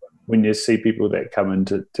 But when you see people that come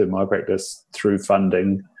into my practice through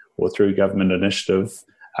funding or through government initiative,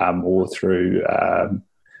 or through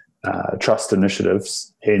trust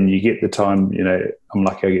initiatives, and you get the time, I'm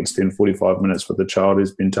lucky I get to spend 45 minutes with a child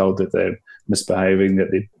who's been told that they're misbehaving,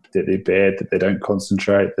 that they're bad, that they don't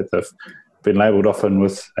concentrate, that they've been labelled often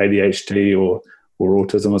with ADHD or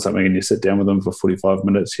autism or something, and you sit down with them for 45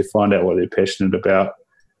 minutes, you find out what they're passionate about,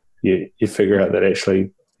 you figure out that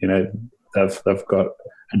actually, they've got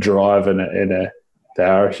a drive and they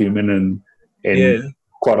are a human, and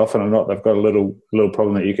quite often or not, they've got a little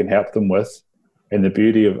problem that you can help them with. And the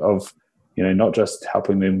beauty of not just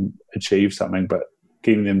helping them achieve something, but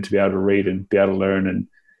getting them to be able to read and be able to learn and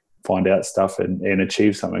find out stuff and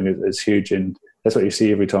achieve something is huge. And that's what you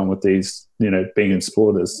see every time with these, being in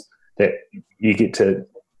sport, is that you get to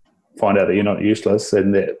find out that you're not useless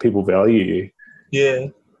and that people value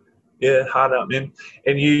you. Yeah, hard out, man.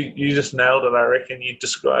 And you just nailed it, I reckon. You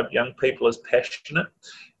described young people as passionate.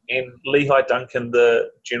 And Lehigh Duncan, the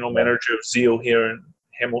general manager of Zeal here in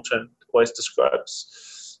Hamilton, always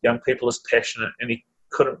describes young people as passionate. And he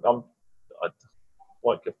couldn't, I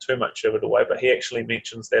won't give too much of it away, but he actually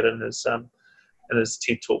mentions that in his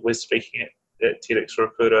TED Talk. We're speaking at TEDx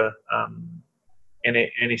Recruiter, and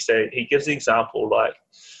he gives the example, like,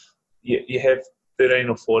 you have 13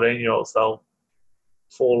 or 14-year-olds, they'll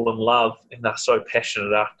fall in love and they're so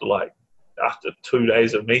passionate after 2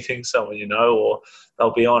 days of meeting someone, or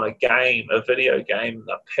they'll be on a video game, and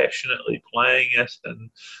they're passionately playing it, and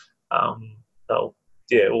or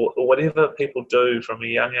whatever people do from a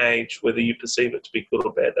young age, whether you perceive it to be good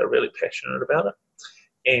or bad, they're really passionate about it.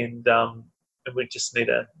 And we just need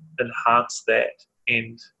to enhance that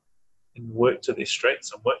and work to their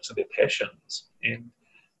strengths and work to their passions. And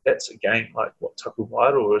that's again like what taku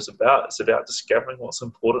wairoa is about. It's about discovering what's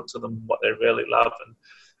important to them, what they really love, and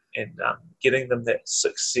getting them that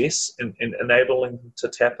success and enabling them to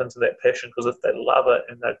tap into that passion. Because if they love it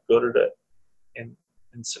and they're good at it,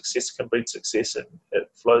 and success can breed success, and it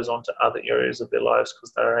flows on to other areas of their lives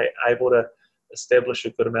because they're able to establish a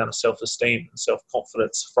good amount of self-esteem and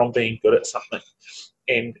self-confidence from being good at something,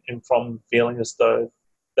 and from feeling as though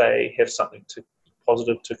they have something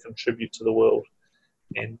positive to contribute to the world.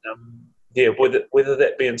 And whether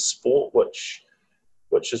that be in sport, which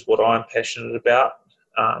is what I'm passionate about.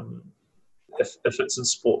 If it's in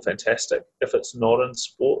sport, fantastic. If it's not in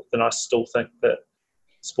sport, then I still think that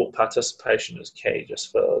sport participation is key,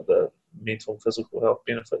 just for the mental and physical health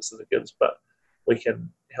benefits that it gives. But we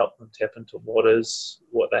can help them tap into what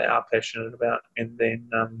they are passionate about, and then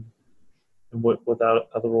and work with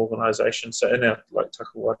other organisations. So in our, like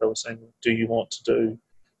Taku Wairoa was saying, do you want to do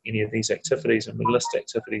any of these activities? And we list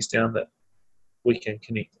activities down that we can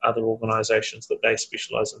connect other organisations that they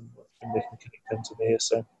specialise in, and we can connect into there.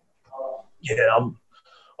 So yeah,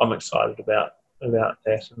 I'm excited about that,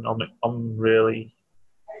 and I'm really,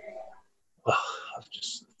 I've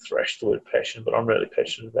just thrashed the word passion, but I'm really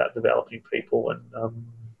passionate about developing people and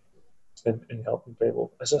helping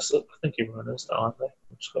people. As I think everyone is, aren't they?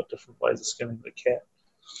 We've just got different ways of skinning the cat.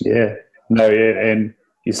 Yeah, no, yeah, and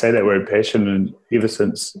you say that word passion, and ever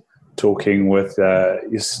since talking with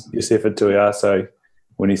Yosefa Tuiaso,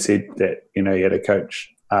 when he said that, he had a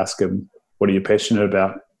coach ask him, what are you passionate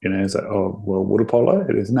about? He's like, oh, well, water polo?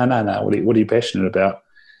 It is, no, what are you passionate about?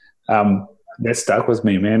 That stuck with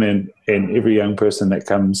me, man, and every young person that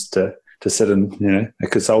comes to sit in, a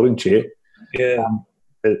consulting chair, yeah,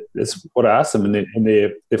 it's what I ask them, and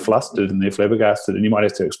they're flustered and they're flabbergasted, and you might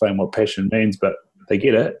have to explain what passion means, but they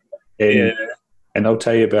get it, and they'll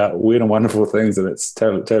tell you about weird and wonderful things, and it's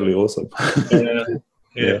totally awesome.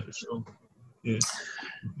 yeah, for sure. Yeah.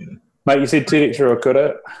 Mate, you said TEDx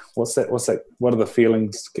Ruakura. What's that? What are the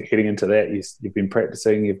feelings heading into that? You've been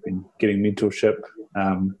practicing, you've been getting mentorship.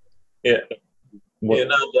 I've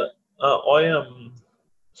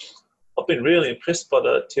been really impressed by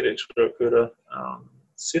the TEDx Ruakura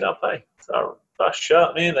setup. They're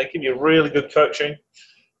sharp, man. They give you really good coaching.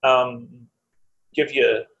 Give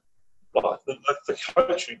you the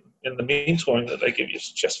coaching and the mentoring that they give you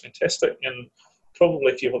is just fantastic. And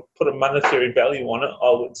probably if you put a monetary value on it, I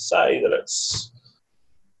would say that it's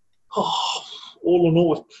all in all,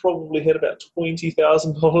 we've probably had about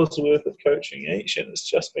 $20,000 worth of coaching each, and it's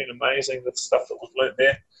just been amazing, the stuff that we've learnt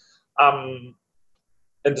there.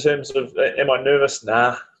 In terms of, am I nervous?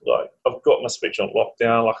 Nah. Like, I've got my speech on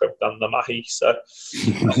lockdown, like I've done the mahi, so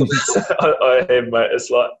I am, mate. It's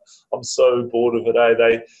like, I'm so bored of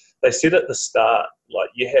it, They said at the start, like,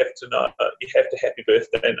 you have to happy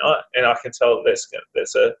birthday night, and I can tell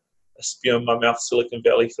that's a spew in my mouth, Silicon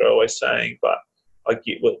Valley throwaway saying, but I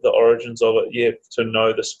get what the origins of it, to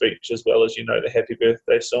know the speech as well as the happy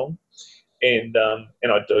birthday song, and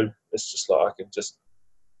I do. It's just like I can just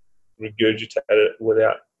regurgitate it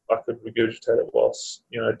I could regurgitate it whilst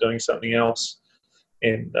doing something else,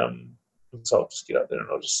 and so I'll just get up there and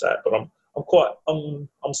I'll just say it. But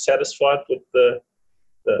I'm satisfied with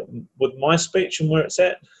with my speech and where it's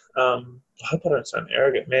at. I hope I don't sound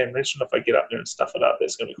arrogant, man. Imagine if I get up there and stuff it up.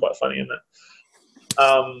 That's going to be quite funny, isn't it?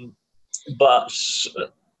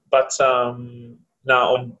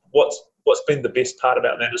 No. What's been the best part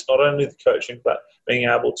about that is not only the coaching, but being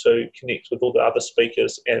able to connect with all the other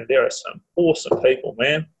speakers. And there are some awesome people,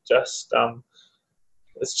 man. Just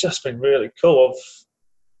it's just been really cool.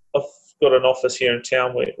 I've got an office here in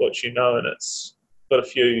town, which and it's got a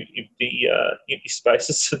few empty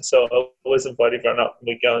spaces, and so I always invite everyone up, and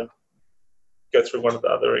we go through one of the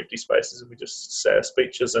other empty spaces, and we just say our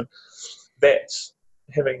speeches, and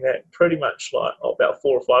having that pretty much like about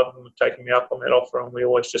 4 or 5 of them have taken me up on that offer, and we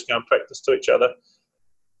always just go and practice to each other.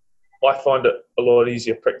 I find it a lot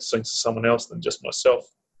easier practicing to someone else than just myself.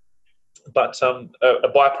 But a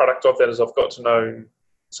byproduct of that is I've got to know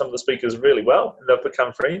some of the speakers really well, and they've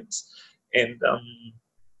become friends, and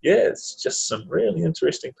it's just some really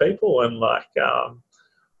interesting people. And like I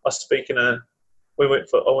went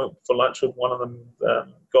for lunch with one of them,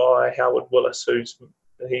 guy Howard Willis,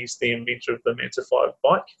 he's the inventor of the Manta 5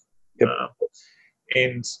 bike. Yep.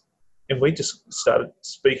 And we just started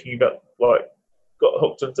speaking about, like, got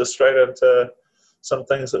hooked straight into some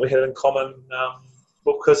things that we had in common,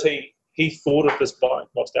 because he thought of his bike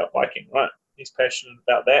whilst out biking, right? He's passionate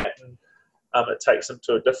about that, and it takes him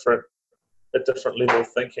to a different level of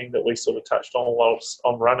thinking that we sort of touched on whilst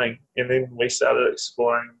on running. And then we started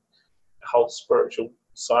exploring the whole spiritual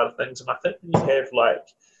side of things. And I think when you have like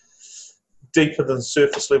deeper than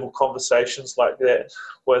surface level conversations like that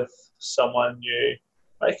with someone, you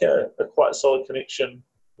make a quite solid connection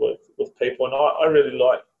with people. And I really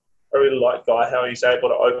like Guy, how he's able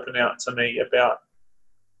to open out to me about,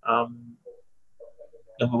 and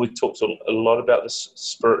we talked a lot about this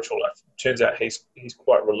spiritual life. Turns out he's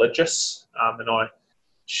quite religious, and I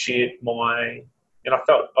shared and I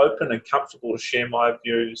felt open and comfortable to share my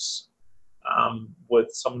views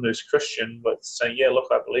with someone who's Christian, with saying, yeah,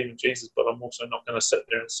 look, I believe in Jesus, but I'm also not going to sit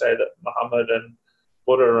there and say that Muhammad and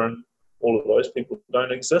Buddha and all of those people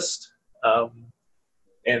don't exist.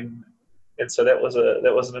 And so that was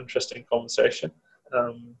an interesting conversation.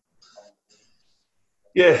 And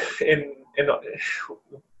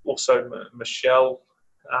also Michelle,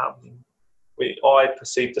 I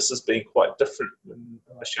perceived this as being quite different.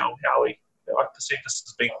 Michelle Howie, I perceived this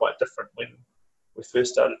as being quite different when we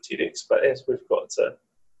first started TEDx, but as we've got to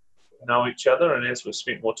know each other and as we've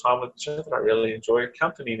spent more time with each other, I really enjoy your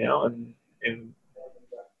company now, and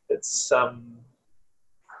it's I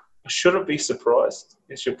shouldn't be surprised.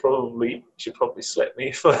 She'll probably slap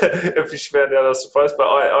me if she found out I was surprised, but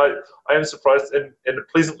I am surprised and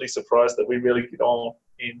pleasantly surprised that we really get on,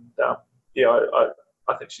 and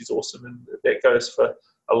I think she's awesome, and that goes for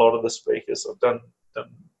a lot of the speakers. I've done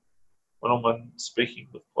one-on-one speaking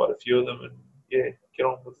with quite a few of them, and get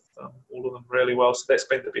on with all of them really well. So that's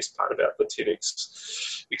been the best part about the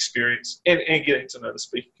TEDx experience, and getting to know the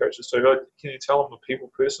speaker coaches. So can you tell I'm a people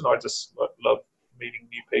person? I just love meeting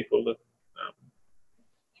new people and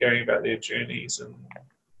hearing about their journeys and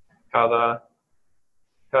how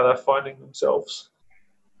they're finding themselves.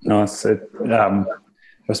 Nice. I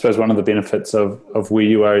suppose one of the benefits of where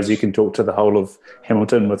you are is you can talk to the whole of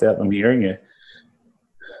Hamilton without them hearing you.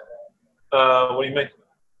 What do you mean?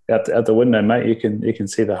 Out the window, mate, you can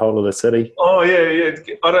see the whole of the city. Oh yeah.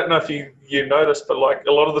 I don't know if you noticed, but like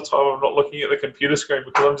a lot of the time I'm not looking at the computer screen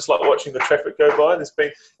because I'm just like watching the traffic go by. There's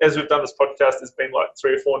been, as we've done this podcast, there's been like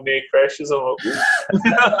 3 or 4 near crashes. I'm like,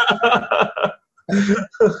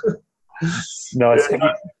 Nice.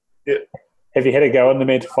 Yeah. Have you had a go on the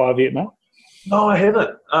Meta 5 yet, mate? No, I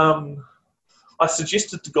haven't. I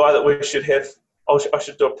suggested to Guy that we should have. I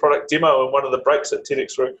should do a product demo in one of the breaks at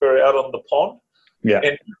TEDx Rotorua out on the pond. Yeah.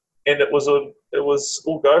 And it was all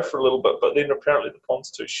go for a little bit, but then apparently the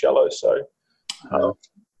pond's too shallow. So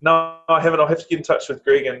no, I haven't. I'll have to get in touch with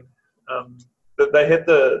Greg, and they had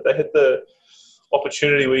the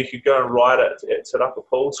opportunity where you could go and ride it at Te Rapa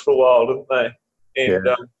Pools for a while, didn't they? And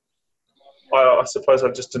I suppose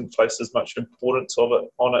I just didn't place as much importance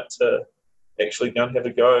on it to actually go and have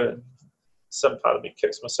a go. And some part of me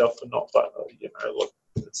kicks myself for not, but look,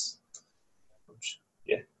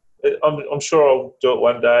 I'm sure I'll do it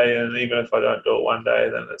one day, and even if I don't do it one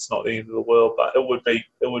day, then it's not the end of the world. But it would be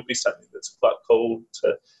something that's quite cool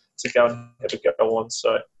to go and have a go on.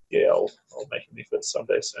 So I'll make an effort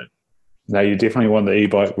someday soon. No, you definitely want the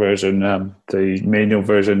e-bike version. The manual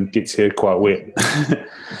version gets here quite wet.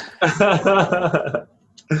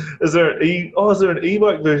 Is there an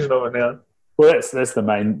e-bike version of it now? Well, that's the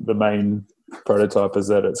main prototype, is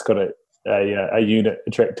that it's got a unit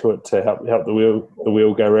attached to it to help the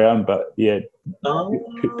wheel go round. But pure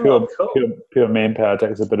manpower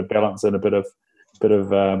takes a bit of balance and a bit of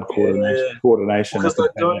coordination. Because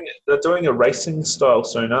they're doing a racing style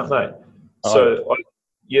soon, aren't they? So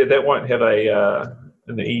that won't have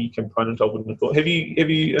an E component, I wouldn't have thought. Have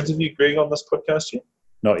you interviewed Greg on this podcast yet?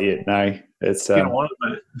 Not yet, no. It's Get on it,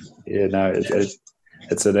 mate. Yeah, no.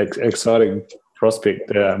 It's an exciting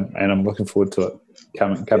prospect, and I'm looking forward to it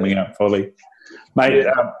coming out fully, mate.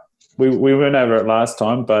 We went over it last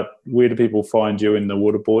time, but where do people find you in the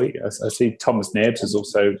Waterboy? I see Thomas Nabbs has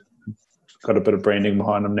also got a bit of branding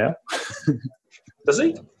behind him now. Does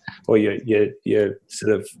he? Well, yeah,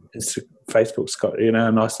 sort of Facebook's got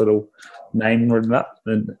a nice little name written up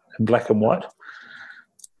in black and white.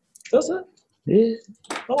 Does it? Yeah.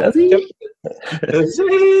 Does he? Does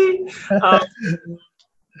he?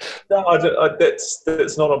 No,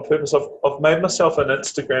 that's not on purpose. I've made myself an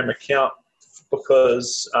Instagram account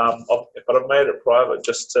because, but I've made it private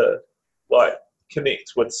just to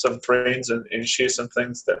connect with some friends and share some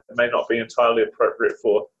things that may not be entirely appropriate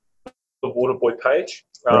for the Waterboy page.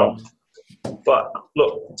 Right. But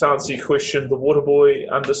look, to answer your question, the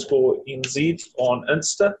Waterboy_NZ on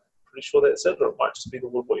Insta. Pretty sure that's it, or it might just be the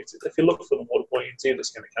Waterboy NZ. If you look for the Waterboy NZ,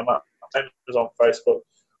 it's going to come up. My name is on Facebook.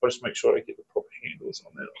 I'll just make sure I get the proper handles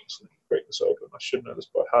on that. I'll just break this open. I should know this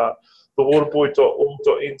by heart. The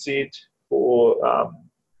waterboy.org.nz for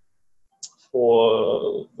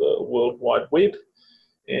the World Wide Web.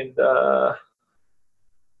 And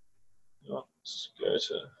let's go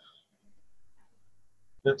to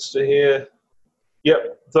Insta here.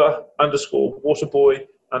 Yep, the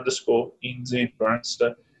 _waterboy_NZ for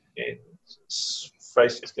Insta, and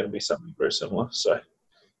Facebook is going to be something very similar. So,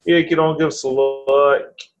 yeah, get on, give us a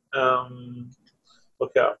like.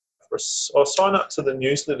 Look out for us. I'll sign up to the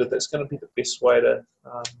newsletter. That's going to be the best way to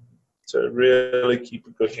really keep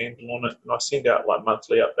a good handle on it. And I send out like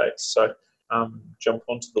monthly updates. So jump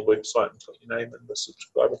onto the website and put your name in the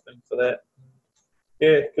subscriber thing for that.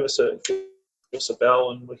 Yeah, give us a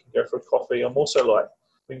bell and we can go for a coffee. I'm also like,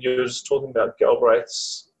 when you were just talking about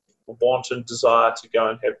Galbraith's want and desire to go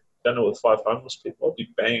and have dinner with 5 homeless people, I'd be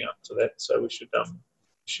banging up to that. So we should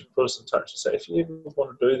put us in touch and say, if you ever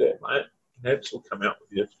want to do that, mate, Nabbs will come out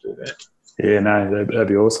with you to do that. Yeah, no, that'd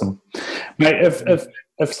be awesome. Mate, if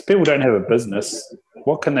people don't have a business,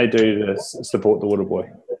 what can they do to support the Waterboy?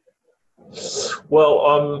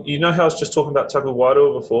 Well, you know how I was just talking about Tapu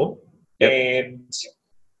Wairua before? Yep. And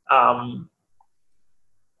I'm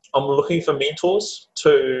looking for mentors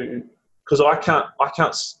because I can't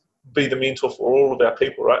be the mentor for all of our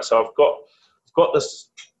people, right? So I've got this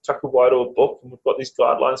Tapu Wairua book, and we've got these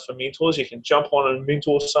guidelines for mentors. You can jump on and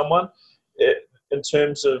mentor someone. In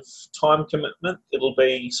terms of time commitment, it'll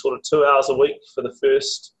be sort of 2 hours a week for the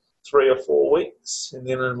first 3 or 4 weeks, and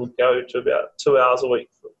then it'll go to about 2 hours a week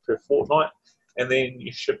per fortnight, and then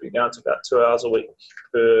you should be down to about 2 hours a week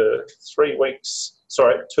per 3 weeks.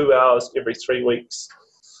 2 hours every 3 weeks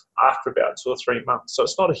after about 2 or 3 months. So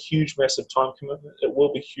it's not a huge, massive time commitment. It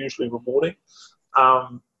will be hugely rewarding.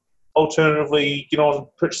 Alternatively, get on,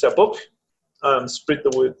 purchase our book, spread the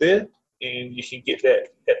word there, and you can get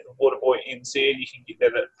that at the Waterboy NZ. You can get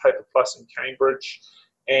that at Paper Plus in Cambridge,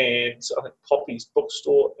 and I think Poppy's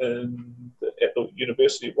bookstore at the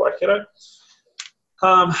University of Waikato.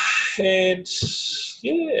 And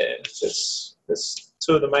yeah, that's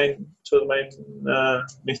two of the main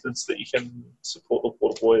methods that you can support the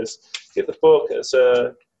Waterboy is get the book. It's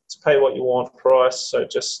pay what you want price. So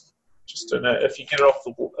just don't know, if you get it off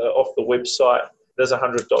the website, there's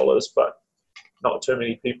 $100, but not too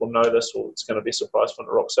many people know this, or it's going to be a surprise when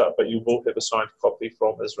it rocks up. But you will have a signed copy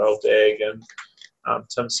from Israel Dag and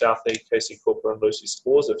Tim Southey, Casey Cooper, and Lucy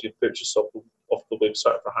Spores if you purchase off the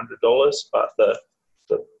website for $100. But the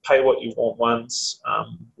pay what you want ones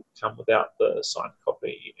come without the signed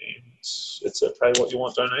copy, and it's a pay what you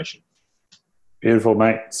want donation. Beautiful,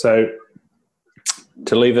 mate. So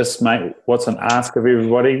to leave us, mate, what's an ask of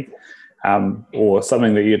everybody, or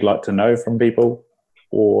something that you'd like to know from people,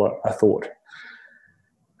 or a thought?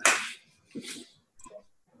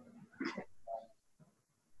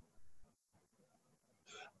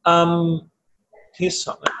 Here's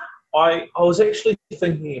something. I was actually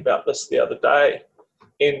thinking about this the other day,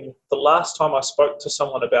 and the last time I spoke to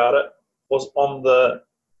someone about it was on the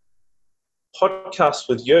podcast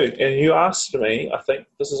with you, and you asked me, I think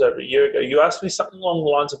this is over a year ago, you asked me something along the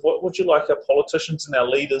lines of what would you like our politicians and our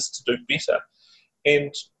leaders to do better?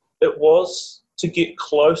 And it was to get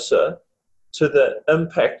closer to the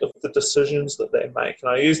impact of the decisions that they make. And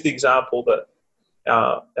I used the example that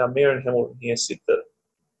our mayor in Hamilton here said that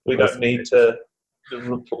we don't need to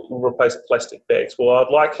replace plastic bags. Well,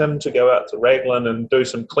 I'd like him to go out to Raglan and do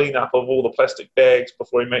some cleanup of all the plastic bags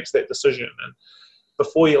before he makes that decision. And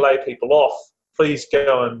before you lay people off, please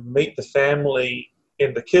go and meet the family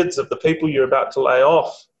and the kids of the people you're about to lay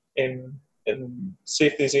off, and see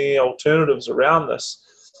if there's any alternatives around this.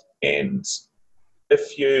 And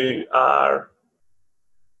if you're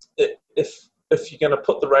going to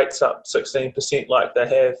put the rates up 16% like they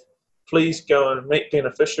have, please go and meet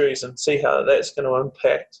beneficiaries and see how that's going to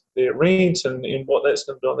impact their rent and what that's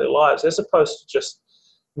going to do on their lives, as opposed to just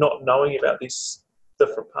not knowing about these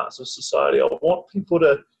different parts of society. I want people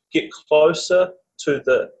to get closer to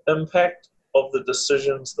the impact of the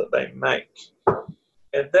decisions that they make.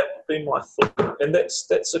 And that would be my thought. And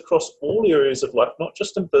that's across all areas of life, not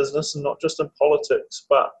just in business and not just in politics,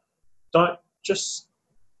 but don't just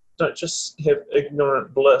have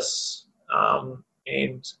ignorant bliss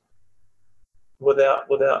and without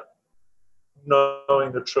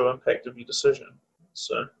knowing the true impact of your decision.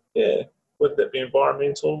 So yeah, whether that be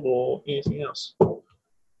environmental or anything else.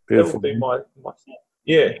 Beautiful. That would be my thought.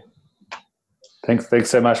 Yeah. Thanks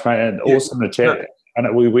so much, mate. And awesome to chat. No. I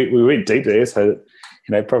know we went deep there, so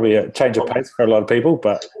probably a change of pace for a lot of people,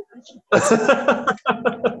 but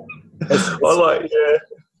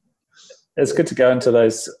it's good to go into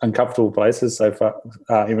those uncomfortable places so far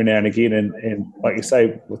every now and again, and like you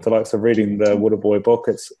say, with the likes of reading the Waterboy book,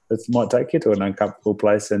 it might take you to an uncomfortable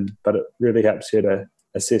place, but it really helps you to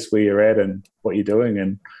assess where you're at and what you're doing,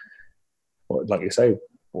 and what, like you say,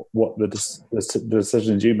 what the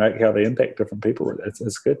decisions you make, how they impact different people.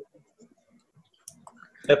 It's good.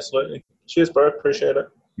 Absolutely. Cheers, bro. Appreciate it.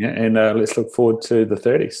 Yeah, and let's look forward to the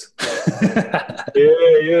 30s.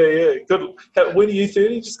 Yeah. Good. When are you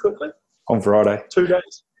 30, just quickly? On Friday. 2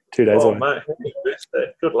 days. 2 days Oh, away. mate. Happy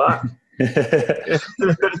birthday. Good luck.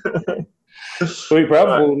 Sweet, bro.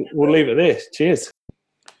 Right. We'll leave it there. Cheers.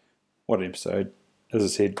 What an episode. As I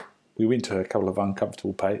said, we went to a couple of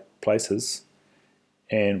uncomfortable places.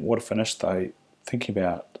 And what a finish, though, thinking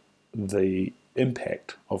about the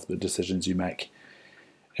impact of the decisions you make.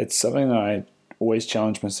 It's something that I always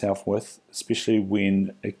challenge myself with, especially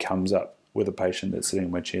when it comes up with a patient that's sitting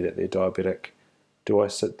in my chair that they're diabetic. Do I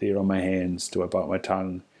sit there on my hands? Do I bite my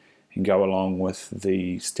tongue and go along with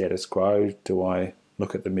the status quo? Do I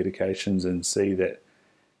look at the medications and see that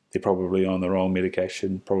they're probably on the wrong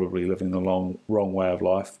medication, probably living the wrong way of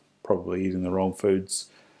life, probably eating the wrong foods,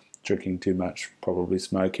 drinking too much, probably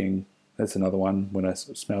smoking? That's another one. When I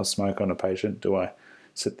smell smoke on a patient, do I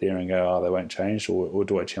sit there and go, oh, they won't change? Or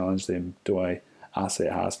do I challenge them? Do I ask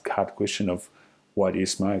that hard question of, why do you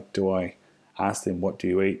smoke? Do I ask them, what do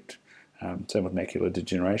you eat? Same with macular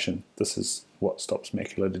degeneration. This is what stops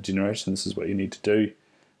macular degeneration. This is what you need to do.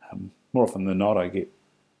 More often than not, I get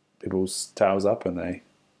people's tails up and they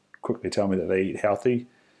quickly tell me that they eat healthy.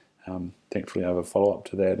 Thankfully, I have a follow-up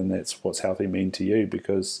to that, and that's, what's healthy mean to you?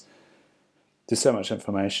 Because there's so much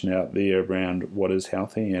information out there around what is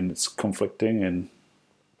healthy, and it's conflicting, and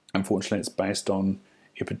unfortunately it's based on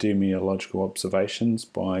epidemiological observations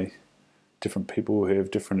by different people who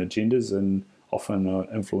have different agendas and often are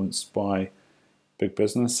influenced by big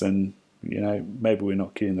business, and maybe we're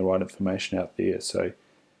not getting the right information out there. So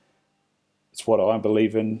it's what I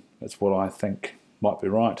believe in, it's what I think might be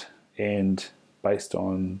right, and based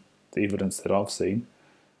on the evidence that I've seen,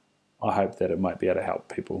 I hope that it might be able to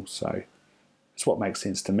help people. So it's what makes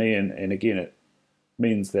sense to me, and again, it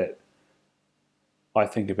means that I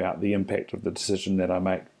think about the impact of the decision that I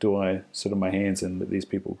make. Do I sit on my hands and let these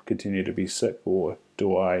people continue to be sick, or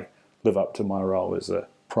do I live up to my role as a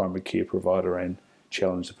primary care provider and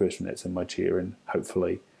challenge the person that's in my chair and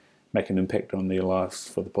hopefully make an impact on their lives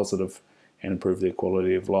for the positive and improve their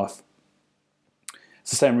quality of life?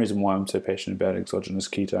 It's the same reason why I'm so passionate about exogenous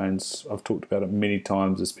ketones. I've talked about it many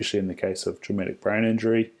times, especially in the case of traumatic brain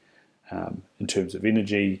injury, in terms of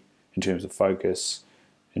energy, in terms of focus,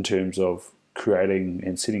 in terms of creating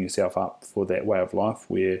and setting yourself up for that way of life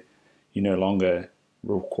where you no longer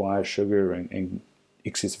require sugar and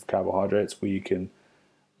excessive carbohydrates, where you can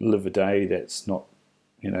live a day that's not,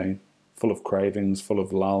 full of cravings, full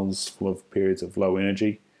of lulls, full of periods of low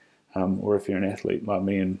energy. Or if you're an athlete like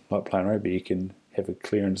me and like playing rugby, you can have a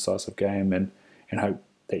clear and decisive game and hope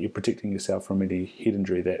that you're protecting yourself from any head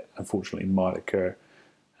injury that unfortunately might occur.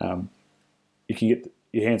 You can get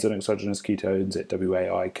your hands on exogenous ketones at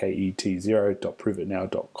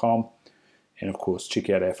waiketZero.proveitnow.com, and of course check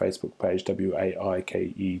out our Facebook page,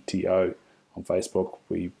 WAIKETO on Facebook.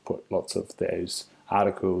 We put lots of those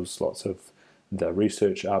articles, lots of the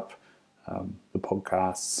research up, the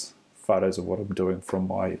podcasts, photos of what I'm doing from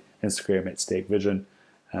my Instagram at Stag Vision,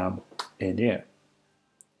 and yeah,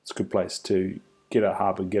 it's a good place to get a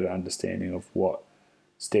hub and get an understanding of what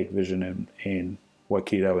Stag Vision and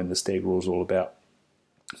Waikato and the Stag Rule is all about.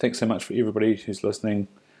 Thanks so much for everybody who's listening.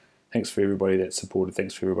 Thanks for everybody that's supported.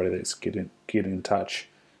 Thanks for everybody that's getting in touch.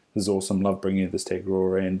 This is awesome. Love bringing you the Stag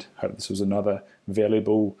Roar, and hope this was another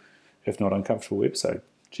valuable, if not uncomfortable, episode.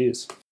 Cheers.